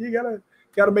 So you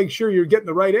gotta make sure you're getting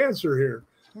the right answer here.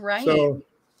 Right. So,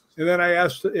 and then I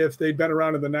asked if they'd been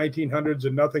around in the 1900s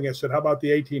and nothing. I said, "How about the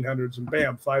 1800s?" And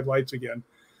bam, 5 lights again.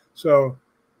 So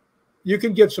you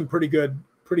can get some pretty good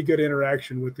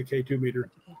interaction with the K2 meter.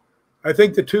 I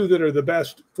think the 2 that are the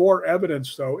best for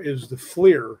evidence, though, is the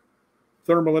FLIR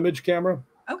thermal image camera.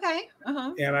 Okay.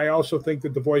 And I also think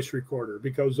that the voice recorder,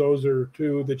 because those are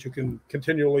 2 that you can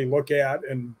continually look at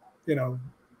and,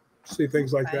 see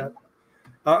things like that.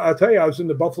 I'll tell you, I was in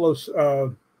the Buffalo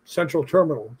Central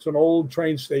Terminal. It's an old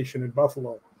train station in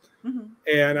Buffalo.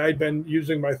 And I'd been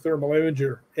using my thermal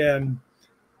imager, and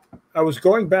I was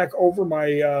going back over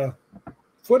my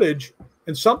footage,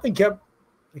 and something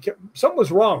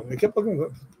was wrong. I kept looking.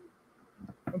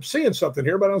 I'm seeing something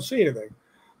here, but I don't see anything.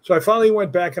 So I finally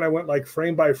went back and I went like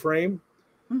frame by frame,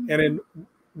 and in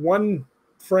one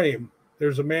frame,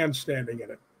 there's a man standing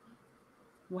in it.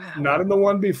 Wow! Not in the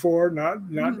one before, not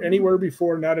anywhere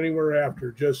before, not anywhere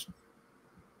after. Just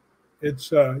it's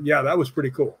that was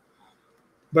pretty cool.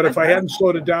 But if I hadn't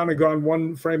slowed it down and gone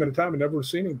 1 frame at a time, I'd never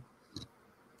seen him.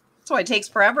 So it takes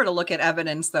forever to look at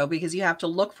evidence, though, because you have to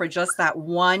look for just that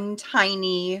one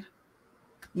tiny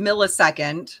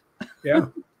millisecond. Yeah.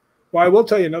 Well, I will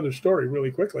tell you another story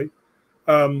really quickly.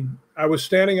 I was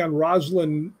standing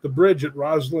on the bridge at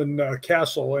Roslin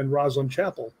Castle and Roslin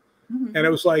Chapel. And it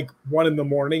was like 1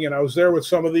 a.m, and I was there with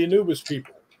some of the Anubis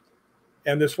people.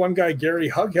 And this one guy, Gary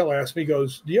Hughill, asked me,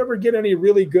 goes, do you ever get any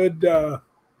really good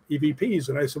EVPs?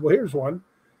 And I said, well, here's one.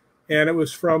 And it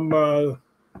was from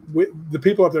the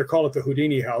people up there call it the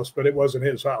Houdini house, but it wasn't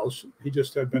his house. He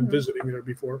just had been visiting there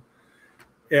before.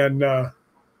 And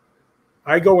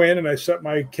I go in and I set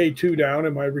my K2 down,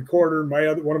 and my recorder,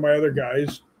 one of my other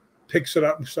guys picks it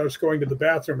up and starts going to the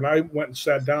bathroom. And I went and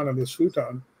sat down on this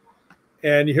futon.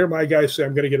 And you hear my guy say,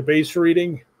 I'm going to get a bass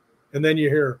reading. And then you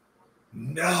hear,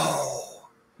 no,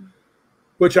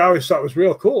 which I always thought was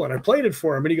real cool. And I played it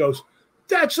for him. And he goes,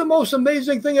 that's the most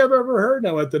amazing thing I've ever heard. And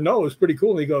I went, the no is pretty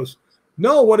cool. And he goes,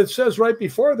 no, what it says right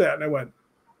before that. And I went,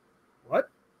 what?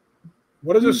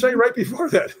 What does it say right before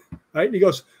that? Right? And he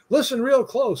goes, listen real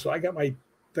close. So I got my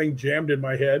thing jammed in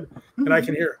my head, and I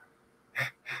can hear.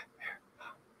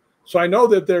 So I know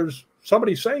that there's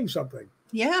somebody saying something.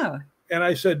 Yeah. And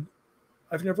I said,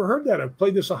 I've never heard that. I've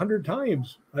played this 100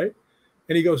 times. Right?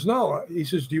 And he goes, no. He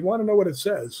says, do you want to know what it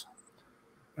says?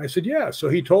 I said, yeah. So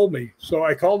he told me. So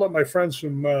I called up my friends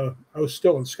from, I was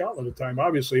still in Scotland at the time.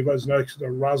 Obviously, I was next to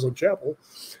Roslin Chapel.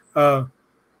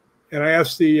 And I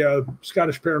asked the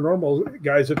Scottish Paranormal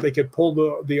guys if they could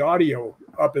pull the audio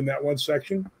up in that one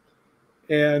section.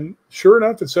 And sure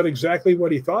enough, it said exactly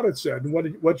what he thought it said. And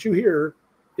what you hear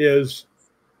is,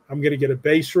 I'm going to get a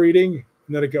bass reading.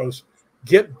 And then it goes,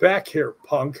 get back here,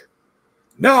 punk.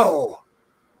 No.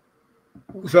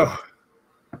 So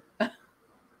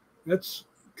that's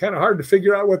kind of hard to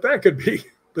figure out what that could be.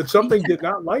 But something did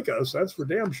not like us. That's for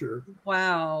damn sure.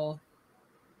 Wow.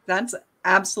 That's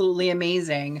absolutely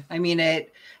amazing. I mean,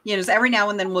 every now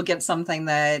and then we'll get something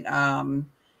that,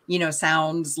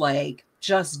 sounds like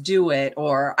just do it,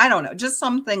 or I don't know, just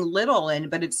something little,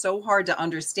 but it's so hard to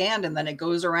understand. And then it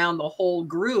goes around the whole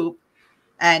group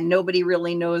and nobody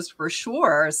really knows for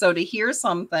sure. So to hear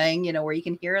something, where you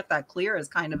can hear it that clear is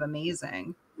kind of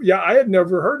amazing. Yeah. I had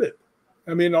never heard it.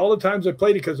 I mean, all the times I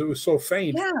played it because it was so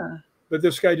faint. Yeah. But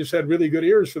this guy just had really good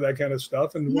ears for that kind of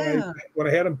stuff. And when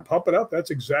I had him pump it up, that's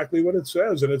exactly what it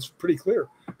says. And it's pretty clear.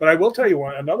 But I will tell you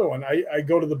another one. I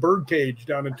go to the bird cage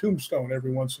down in Tombstone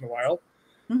every once in a while.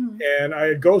 Mm-hmm. And I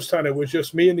had ghost hunted. It was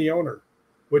just me and the owner,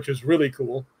 which is really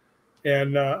cool.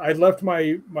 And I left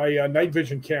my night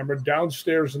vision camera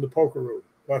downstairs in the poker room,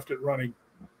 left it running.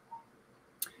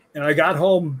 And I got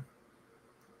home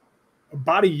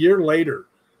about a year later.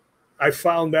 I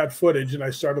found that footage and I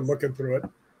started looking through it.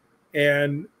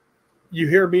 And you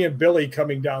hear me and Billy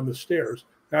coming down the stairs.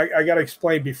 Now, I got to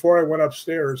explain, before I went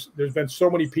upstairs, there's been so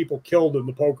many people killed in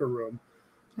the poker room,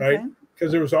 right?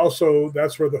 Because there was also,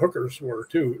 that's where the hookers were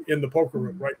too, in the poker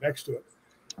room right next to it.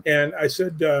 And I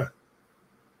said,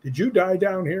 did you die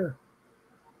down here?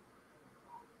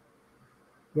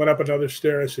 Went up another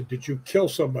stair. I said, did you kill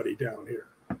somebody down here?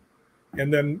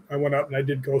 And then I went up and I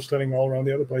did ghost hunting all around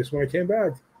the other place. When I came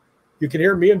back, you can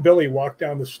hear me and Billy walk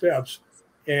down the steps.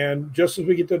 And just as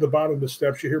we get to the bottom of the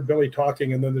steps, you hear Billy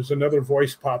talking, and then there's another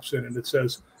voice pops in, and it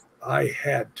says, I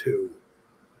had to.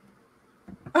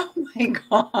 Oh, my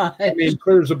God. I mean,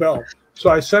 clears a bell. So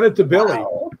I sent it to Billy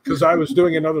because I was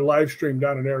doing another live stream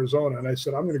down in Arizona, and I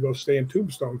said, I'm going to go stay in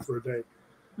Tombstone for a day.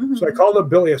 Mm-hmm. So I called up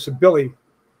Billy. I said, Billy,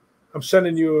 I'm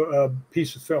sending you a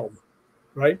piece of film,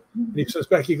 right? Mm-hmm. And he says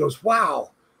back, he goes,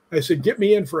 wow. I said, get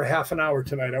me in for a half an hour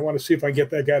tonight. I want to see if I get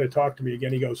that guy to talk to me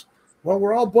again. He goes, well,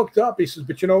 we're all booked up. He says,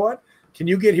 but you know what? Can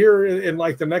you get here in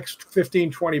like the next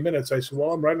 15, 20 minutes? I said,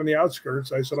 well, I'm right on the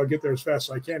outskirts. I said, I'll get there as fast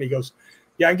as I can. He goes,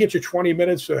 yeah, I can get you 20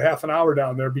 minutes to half an hour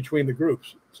down there between the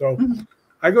groups. So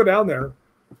I go down there.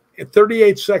 At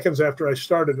 38 seconds after I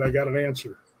started, I got an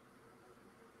answer.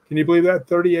 Can you believe that?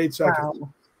 38 seconds.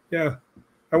 Wow. Yeah.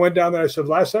 I went down there. I said,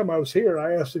 last time I was here,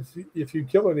 I asked if you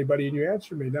kill anybody, and you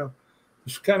answered me. Now,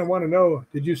 just kind of want to know,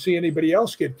 did you see anybody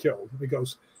else get killed? He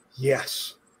goes,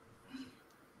 yes.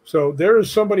 So there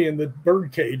is somebody in the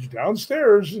bird cage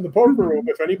downstairs in the poker room.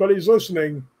 If anybody's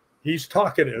listening, he's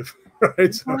talkative.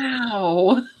 Right? So,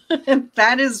 wow.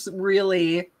 That is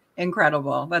really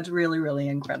incredible. That's really, really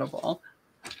incredible.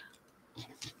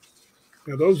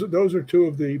 Yeah, those are two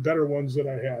of the better ones that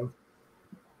I have.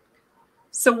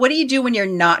 So what do you do when you're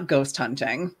not ghost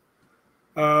hunting?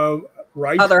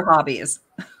 Write. Other hobbies.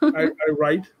 I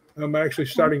write. I'm actually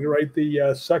starting to write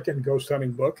the second ghost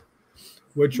hunting book,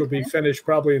 which will be finished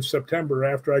probably in September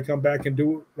after I come back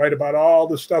and write about all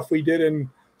the stuff we did in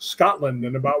Scotland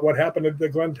and about what happened at the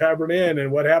Glen Tavern Inn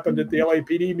and what happened at the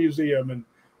LAPD Museum and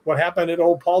what happened at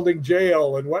Old Paulding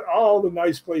Jail and what all the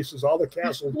nice places, all the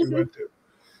castles we went to.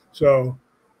 So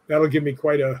that'll give me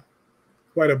quite a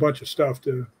bunch of stuff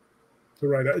to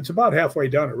write. It's about halfway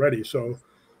done already. So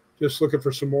just looking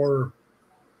for some more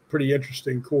pretty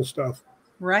interesting, cool stuff.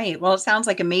 Right. Well, it sounds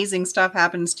like amazing stuff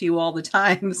happens to you all the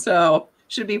time. So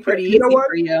Should be pretty You know easy what?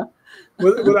 for you.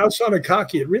 Without sounding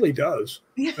cocky, it really does.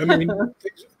 I mean,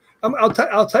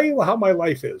 I'll tell you how my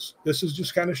life is. This is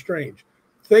just kind of strange.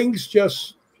 Things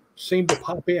just seem to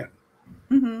pop in.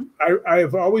 Mm-hmm. I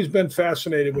have always been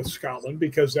fascinated with Scotland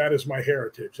because that is my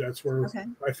heritage. That's where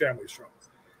my family's from.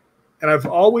 And I've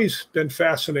always been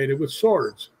fascinated with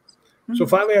swords. Mm-hmm. So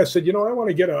finally I said, I want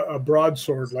to get a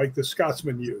broadsword like the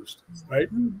Scotsman used,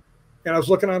 right? Mm-hmm. And I was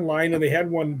looking online and they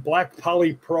had one black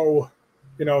Poly Pro,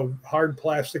 hard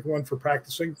plastic one for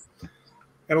practicing.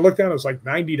 And I looked down, it was like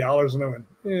 $90. And I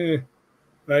went,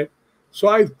 right? So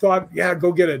I thought, yeah,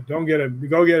 go get it. Don't get it.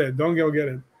 Go get it. Don't go get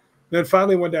it. Then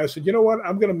finally one day I said, you know what?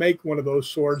 I'm going to make one of those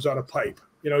swords out of pipe,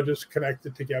 just connect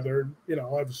it together.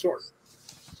 I'll have a sword.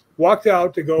 Walked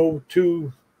out to go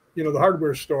to, the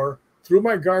hardware store, threw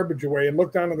my garbage away and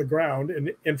looked down on the ground.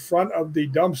 And in front of the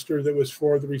dumpster that was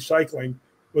for the recycling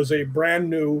was a brand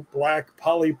new black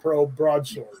Poly Pro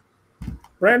broadsword.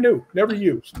 Brand new, never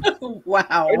used.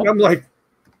 Wow. And I'm like,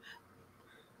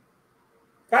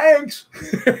 thanks.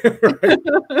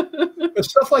 But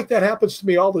stuff like that happens to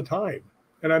me all the time.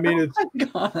 And I mean,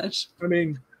 gosh. I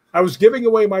mean, I was giving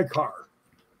away my car,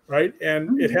 right?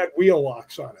 And it had wheel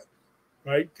locks on it,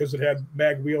 right? Because it had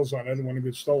mag wheels on it and when it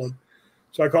gets stolen.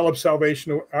 So I called up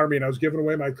Salvation Army and I was giving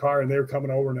away my car and they were coming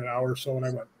over in an hour or so. And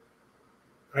I went,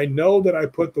 I know that I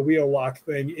put the wheel lock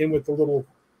thing in with the little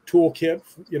toolkit,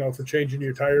 for changing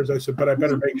your tires. I said, but I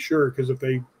better make sure because if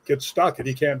they get stuck and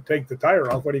you can't take the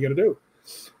tire off, what are you going to do?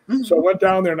 Mm-hmm. So I went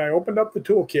down there and I opened up the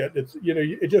toolkit. It's,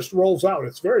 it just rolls out.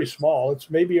 It's very small. It's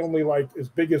maybe only like as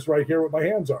big as right here what my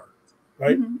hands are,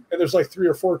 right? Mm-hmm. And there's like 3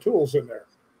 or 4 tools in there.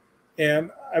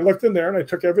 And I looked in there and I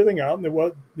took everything out and there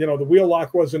was, the wheel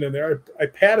lock wasn't in there. I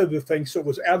patted the thing so it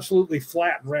was absolutely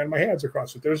flat and ran my hands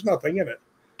across it. There's nothing in it,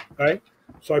 right?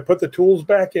 So I put the tools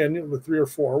back in with 3 or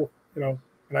 4, and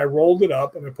I rolled it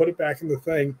up and I put it back in the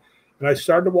thing and I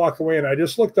started to walk away and I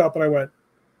just looked up and I went,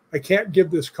 I can't give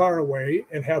this car away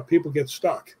and have people get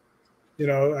stuck.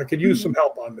 I could use some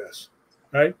help on this,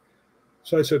 right?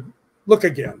 So I said, look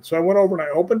again. So I went over and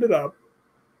I opened it up,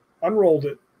 unrolled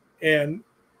it, and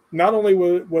not only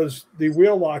was the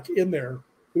wheel lock in there,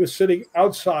 it was sitting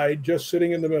outside, just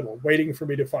sitting in the middle, waiting for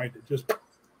me to find it.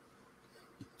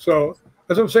 So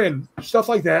as I'm saying, stuff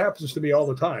like that happens to me all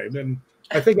the time. And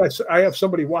I think I have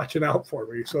somebody watching out for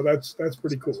me. So that's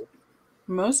pretty cool.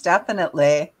 Most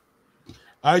definitely.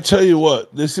 I tell you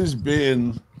what, this has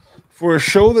been, for a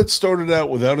show that started out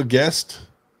without a guest.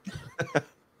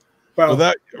 Well,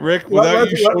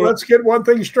 let's get one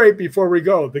thing straight before we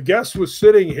go. The guest was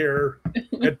sitting here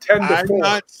at 10 to 4. I'm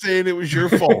not saying it was your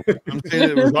fault. I'm saying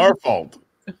it was our fault.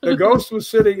 The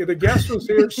guest was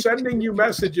here sending you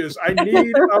messages. I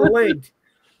need a link.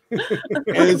 And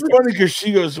it's funny because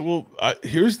she goes, well,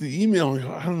 here's the email.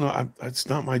 I don't know. It's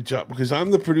not my job because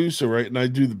I'm the producer, right? And I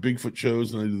do the Bigfoot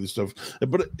shows and I do the stuff.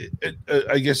 But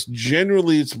I guess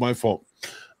generally it's my fault.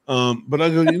 But I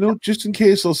go, just in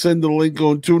case, I'll send the link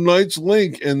on tonight's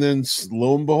link. And then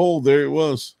lo and behold, there it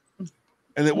was.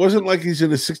 And it wasn't like he's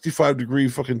in a 65-degree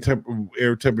fucking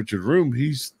air temperature room.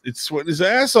 It's sweating his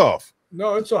ass off.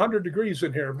 No, it's 100 degrees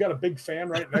in here. I've got a big fan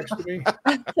right next to me.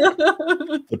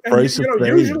 The price of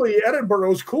fame. Usually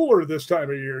Edinburgh's cooler this time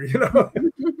of year,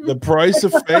 The price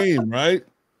of fame, right?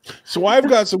 So I've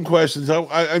got some questions.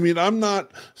 I mean, I'm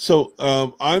not. So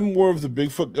I'm more of the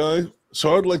Bigfoot guy.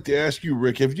 So I'd like to ask you,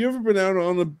 Rick, have you ever been out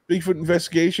on a Bigfoot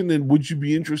investigation, and would you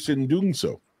be interested in doing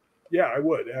so? Yeah, I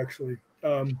would actually.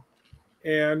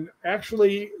 And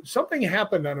actually, something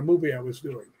happened on a movie I was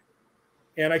doing,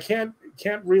 and I can't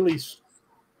really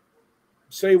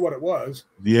say what it was.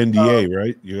 The NDA,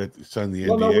 right? You had to sign the NDA.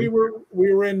 Well, no,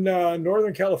 we were in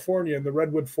Northern California in the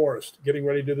Redwood Forest, getting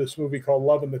ready to do this movie called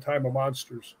Love in the Time of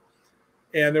Monsters,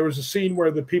 and there was a scene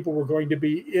where the people were going to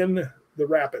be in the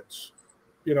rapids.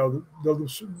 The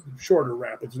shorter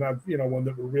rapids, not, one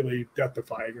that were really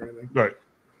death-defying or anything. Right.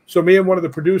 So me and one of the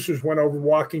producers went over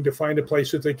walking to find a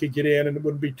place that they could get in and it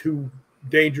wouldn't be too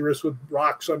dangerous with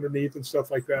rocks underneath and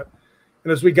stuff like that.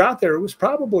 And as we got there, it was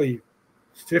probably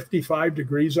 55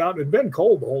 degrees out. It had been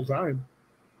cold the whole time.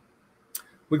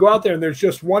 We go out there and there's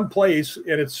just one place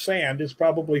and it's sand. It's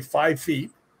probably 5 feet,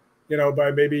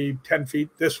 by maybe 10 feet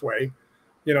this way,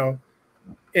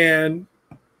 and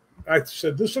I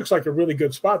said, this looks like a really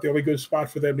good spot, the only good spot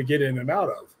for them to get in and out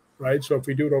of, right? So if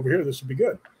we do it over here, this would be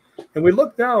good. And we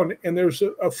look down, and there's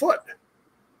a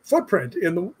footprint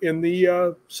in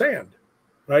the sand,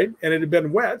 right? And it had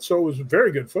been wet, so it was a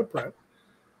very good footprint.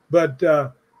 But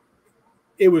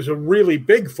it was a really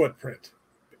big footprint,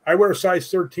 I wear a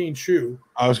size 13 shoe.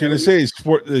 I was going to say,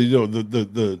 sport. You know,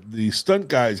 the stunt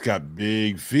guys got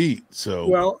big feet. So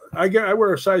well, I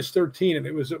wear a size 13, and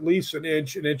it was at least an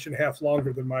inch and a half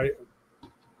longer than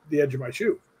the edge of my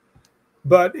shoe.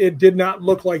 But it did not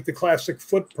look like the classic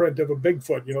footprint of a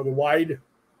Bigfoot. You know, the wide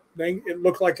thing. It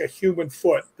looked like a human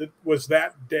foot that was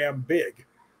that damn big,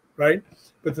 right?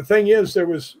 But the thing is,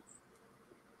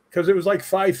 because it was like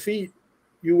 5 feet,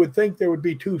 you would think there would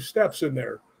be 2 steps in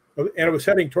there, and it was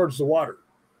heading towards the water.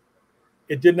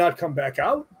 It did not come back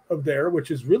out of there, which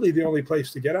is really the only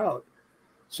place to get out.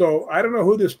 So I don't know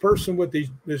who this person with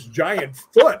this giant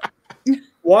foot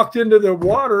walked into the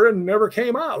water and never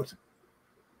came out.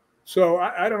 So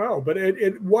I don't know, but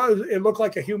it looked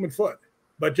like a human foot,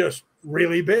 but just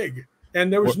really big.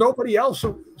 And there was nobody else.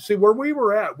 See, where we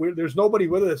were at, there's nobody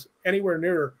with us anywhere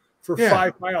near for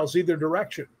 5 miles either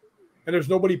direction. And there's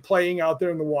nobody playing out there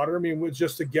in the water. I mean, it was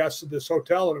just the guests of this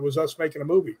hotel, and it was us making a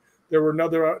movie. There were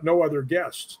no other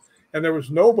guests. And there was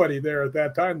nobody there at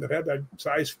that time that had that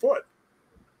size foot.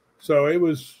 So it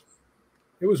was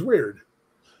weird.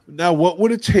 Now, what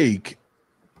would it take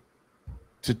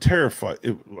to terrify?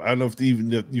 I don't know if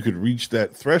even you could reach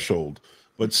that threshold.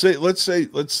 But let's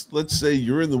say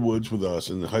you're in the woods with us,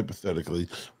 and hypothetically,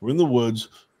 we're in the woods.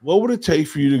 What would it take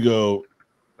for you to go,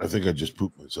 I think I just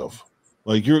pooped myself?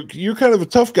 Like you're kind of a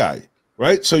tough guy,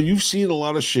 right? So you've seen a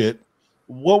lot of shit.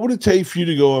 What would it take for you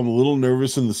to go, I'm a little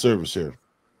nervous in the service here?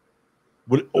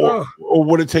 Or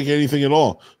would it take anything at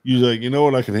all? You're like, you know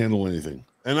what, I can handle anything.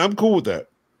 And I'm cool with that.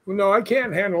 Well, no, I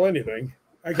can't handle anything.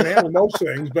 I can handle most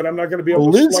things, but I'm not going to be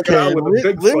able to slug it out with a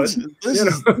Bigfoot. Liz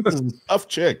is a tough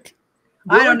chick.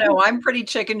 I don't know. I'm pretty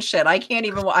chicken shit. I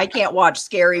can't watch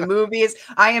scary movies.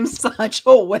 I am such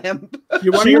a wimp.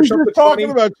 You want to hear something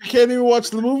talking about? You can't even watch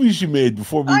the movies you made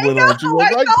before we went on. I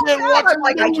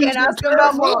can't ask them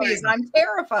about movies. I'm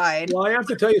terrified. Well, I have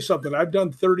to tell you something. I've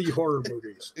done 30 horror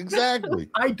movies. Exactly.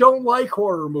 I don't like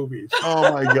horror movies.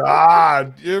 Oh my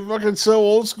God. You're fucking so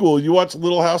old school. You watch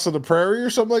Little House on the Prairie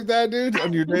or something like that, dude,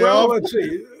 on your day off? Let's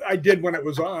see. I did when it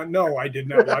was on. No, I did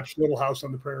not watch Little House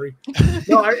on the Prairie.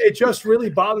 No, it just really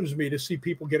bothers me to see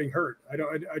people getting hurt. I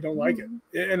don't like it.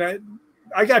 And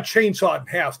I got chainsawed in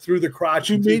half through the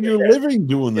crotch. You made your living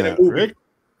doing that, Rick.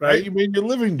 Right? You made your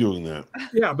living doing that.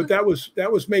 Yeah, but that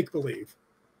was make believe.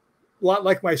 A lot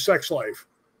like my sex life.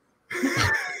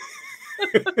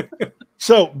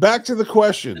 So back to the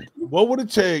question. What would it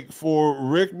take for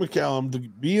Rick McCallum to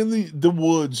be in the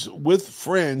woods with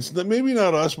friends, that maybe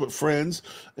not us, but friends,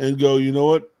 and go, you know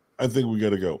what? I think we got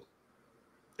to go.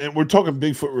 And we're talking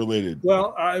Bigfoot related.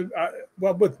 Well,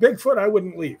 well, with Bigfoot, I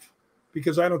wouldn't leave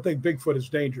because I don't think Bigfoot is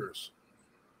dangerous.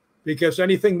 Because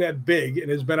anything that big and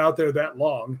has been out there that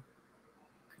long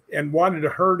and wanted to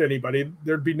hurt anybody,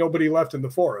 there'd be nobody left in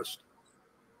the forest.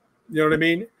 You know what I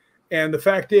mean? And the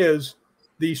fact is,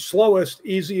 the slowest,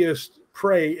 easiest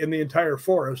prey in the entire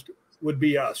forest would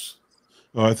be us.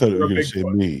 Oh, I thought you were going to say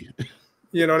me.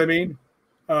 You know what I mean?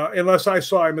 Unless I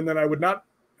saw him, and then I would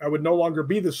no longer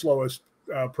be the slowest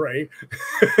prey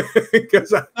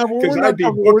because I'd be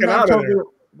looking out of there.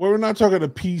 We're not talking a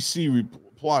PC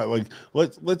reply. Like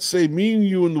let's say me and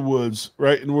you in the woods,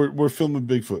 right? And we're filming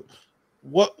Bigfoot.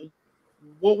 What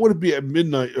would it be at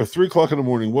midnight or 3 o'clock in the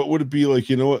morning? What would it be like?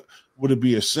 You know what? Would it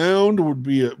be a sound? Would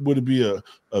it be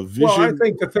a vision? Well, I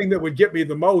think the thing that would get me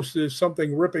the most is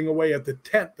something ripping away at the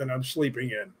tent that I'm sleeping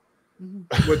in.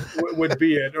 Would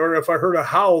be it. Or if I heard a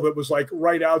howl that was like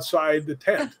right outside the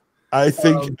tent. I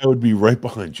think I would be right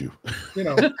behind you. You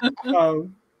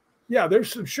know, yeah,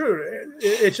 there's some sure.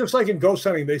 It's just like in ghost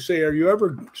hunting. They say, "Are you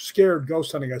ever scared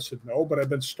ghost hunting?" I said, "No, but I've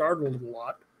been startled a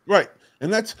lot." Right,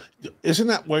 and isn't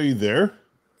that why you're there?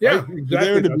 Yeah, right?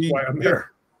 exactly. That's why I'm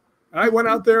there. I went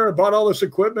out there, I bought all this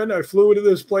equipment, I flew into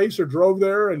this place or drove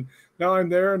there, and now I'm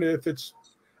there. And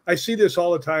I see this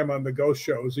all the time on the ghost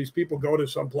shows. These people go to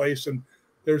some place and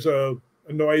there's a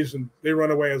noise and they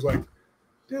run away. I was like,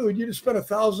 dude, you just spent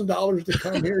 $1,000 to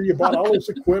come here. You bought all this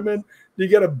equipment. You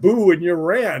get a boo and you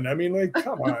ran. I mean, like,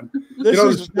 come on.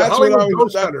 The Hollywood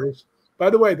Ghost Hunters. By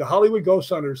the way, the Hollywood Ghost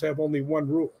Hunters have only one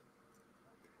rule: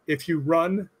 if you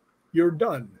run, you're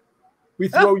done. We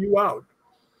throw you out.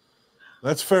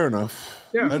 That's fair enough.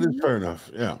 Yeah, that is fair enough.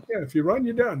 Yeah. Yeah. If you run,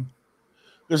 you're done.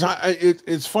 Because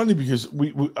it's funny because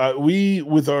we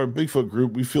with our Bigfoot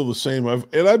group, we feel the same.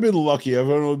 I've been lucky. I've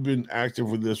only been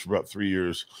active with this for about 3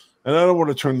 years, and I don't want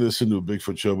to turn this into a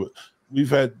Bigfoot show, but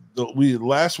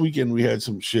last weekend we had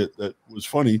some shit that was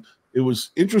funny. It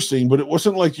was interesting, but it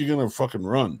wasn't like you're gonna fucking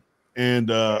run. And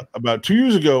about 2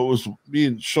 years ago, it was me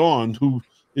and Sean, who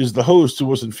is the host, who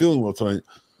wasn't feeling well tonight.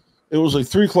 It was like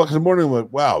 3 o'clock in the morning. I'm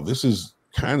like, wow, this is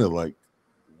kind of like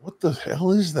what the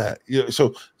hell is that? Yeah,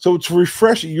 so it's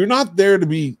refreshing. You're not there to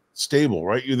be stable,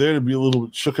 right? You're there to be a little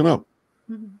bit shooken up,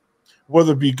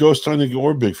 whether it be ghost hunting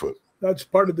or Bigfoot. That's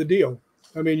part of the deal.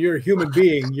 I mean, you're a human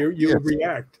being. You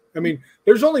react. I mean,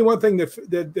 there's only one thing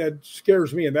that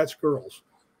scares me, and that's girls.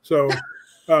 So,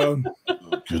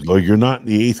 Good Lord, you're not in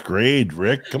the 8th grade,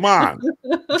 Rick. Come on.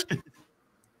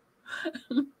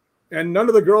 And none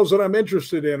of the girls that I'm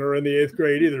interested in are in the 8th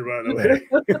grade either, by the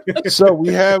way. So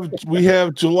we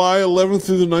have July 11th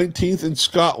through the 19th in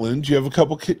Scotland. You have a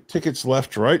couple tickets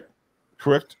left, right?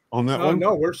 Correct on that one?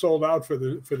 No, we're sold out for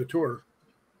the tour.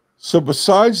 So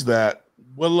besides that,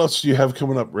 what else do you have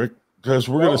coming up, Rick? Because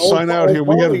we're going to sign out here.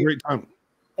 We had a great time.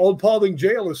 Old Paulding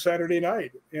Jail is Saturday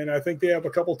night, and I think they have a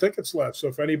couple tickets left. So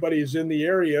if anybody's in the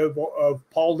area of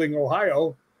Paulding,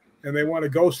 Ohio, and they want to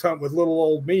ghost hunt with little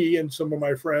old me and some of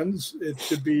my friends, it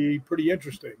should be pretty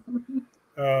interesting.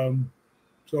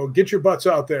 So get your butts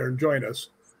out there and join us.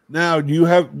 Now, do you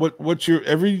have what's your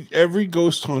every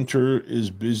ghost hunter is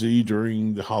busy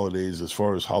during the holidays as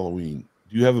far as Halloween?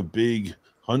 Do you have a big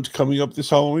hunt coming up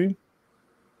this Halloween?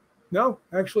 No,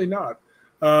 actually not.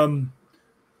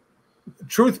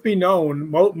 Truth be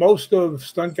known, most of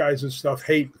stunt guys and stuff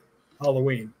hate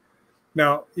Halloween.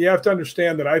 Now, you have to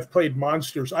understand that I've played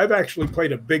monsters. I've actually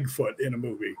played a Bigfoot in a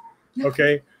movie,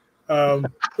 okay? The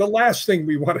last thing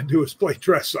we want to do is play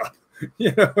dress up.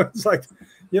 You know, it's like,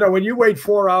 you know, when you wait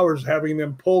 4 hours having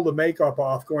them pull the makeup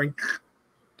off going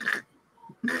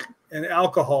and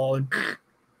alcohol. And,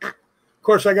 of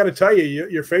course, I got to tell you,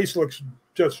 your face looks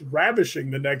just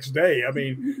ravishing the next day. I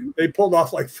mean, they pulled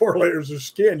off like 4 layers of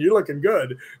skin. You're looking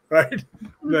good, right?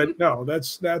 But no,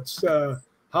 that's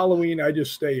Halloween. I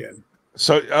just stay in.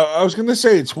 So I was going to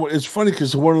say it's funny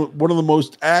because one of the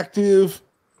most active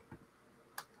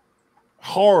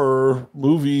horror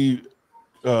movie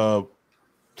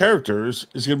characters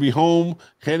is going to be home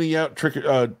handing out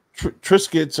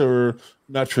Triscuits, or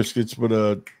not Triscuits,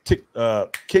 but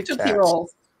Kit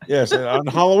Kats. Yes, and on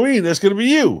Halloween that's going to be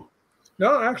you.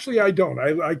 No, actually, I don't.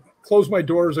 I close my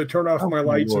doors, I turn off my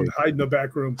lights, and hide in the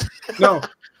back room. No,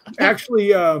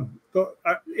 actually,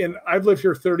 and I've lived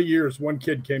here 30 years. One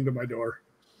kid came to my door.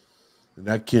 And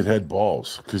that kid had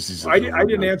balls because he's. I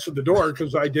didn't answer the door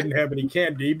because I didn't have any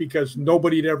candy because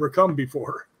nobody had ever come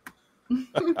before.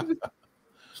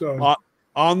 So,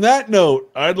 on that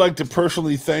note, I'd like to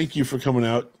personally thank you for coming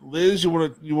out, Liz. You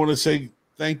want to say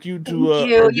thank you to? Thank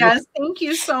you. Yes, thank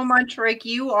you so much, Rick.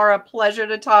 You are a pleasure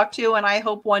to talk to, and I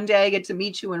hope one day I get to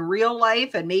meet you in real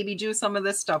life and maybe do some of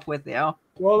this stuff with you.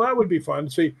 Well, that would be fun.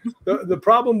 See, the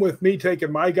problem with me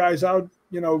taking my guys out,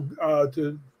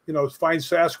 to find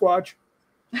Sasquatch,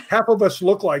 half of us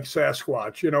look like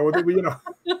Sasquatch.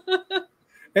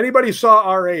 Anybody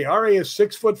saw RA? RA is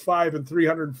 6'5" and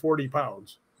 340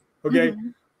 pounds. Okay,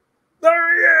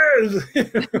 There he is.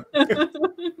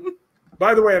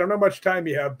 By the way, I don't know how much time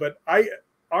you have, but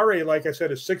RA, like I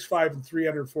said, is 6'5" and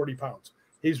 340 pounds.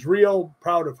 He's real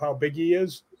proud of how big he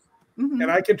is.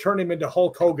 And I can turn him into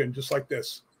Hulk Hogan just like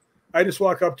this. I just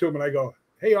walk up to him and I go,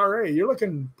 "Hey, RA, you're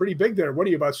looking pretty big there. What are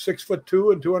you, about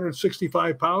 6'2" and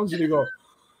 265 pounds?" And you go,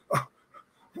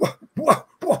 well,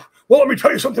 let me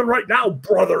tell you something right now,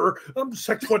 brother. I'm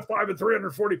 6'5" and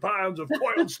 340 pounds of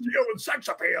coiled steel and sex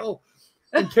appeal.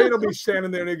 And Kate will be standing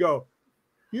there and they go,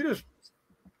 You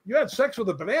had sex with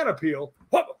a banana peel?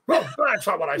 Well, that's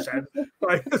not what I said.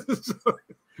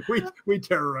 We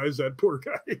terrorize that poor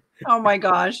guy. Oh my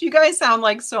gosh. You guys sound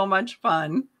like so much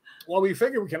fun. Well, we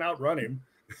figure we can outrun him.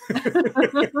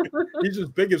 He's as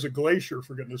big as a glacier,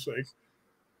 for goodness sake.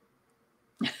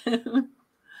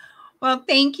 Well,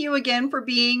 thank you again for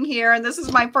being here. And this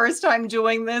is my first time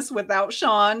doing this without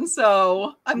Sean.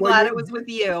 So I'm glad it was with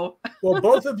you. Well,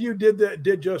 both of you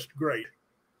did just great.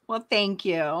 Well, thank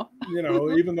you.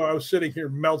 Even though I was sitting here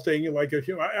melting like a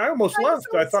human, I almost left.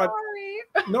 So I thought,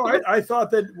 sorry. No, I thought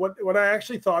that what I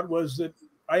actually thought was that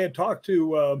I had talked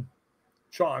to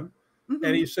Sean,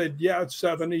 and he said, "Yeah, it's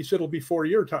 7." He said, "It'll be 4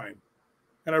 your time."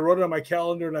 And I wrote it on my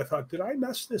calendar, and I thought, did I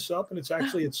mess this up? And it's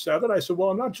actually at 7. I said,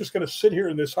 well, I'm not just going to sit here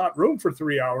in this hot room for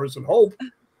 3 hours and hope,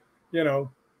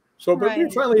 So, but we were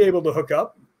finally able to hook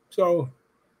up. So.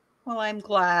 Well, I'm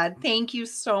glad. Thank you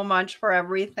so much for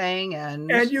everything. And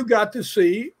you got to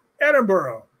see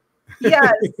Edinburgh.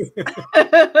 Yes.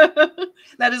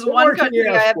 That is one country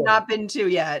I have not been to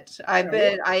yet.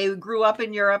 I grew up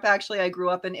in Europe. Actually, I grew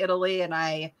up in Italy, and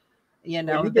I,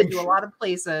 have been to a lot of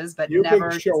places, but never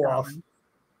big show off.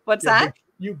 What's that?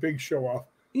 You big show off.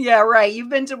 Yeah, right.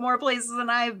 You've been to more places than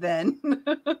I've been.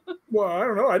 Well, I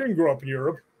don't know. I didn't grow up in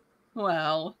Europe.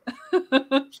 Well.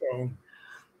 So,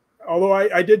 although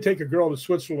I did take a girl to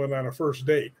Switzerland on a first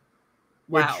date.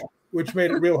 Which, wow. which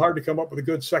made it real hard to come up with a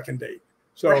good second date.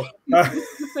 So,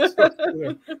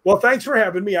 well, thanks for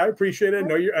having me. I appreciate it.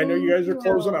 I know you guys are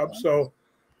closing up, so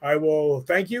I will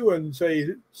thank you and say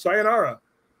sayonara.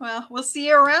 Well, we'll see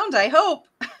you around, I hope.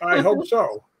 I hope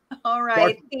so. All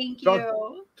right. Thank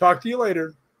you. Talk to you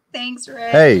later. Thanks,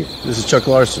 Rick. Hey, this is Chuck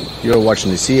Larson. You're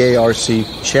watching the CARC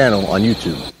channel on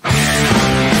YouTube.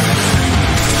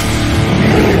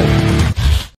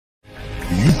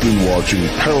 You've been watching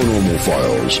Paranormal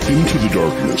Files Into the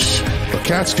Darkness, a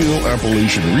Catskill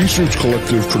Appalachian Research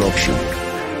Collective production.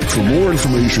 For more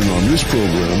information on this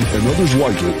program and others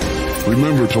like it,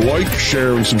 remember to like,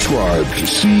 share, and subscribe to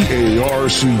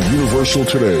CARC Universal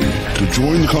today. To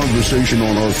join the conversation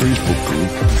on our Facebook group,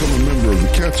 become a member of the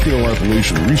Catskill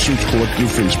Appalachian Research Collective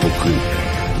Facebook group.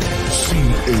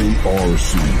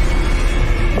 CARC.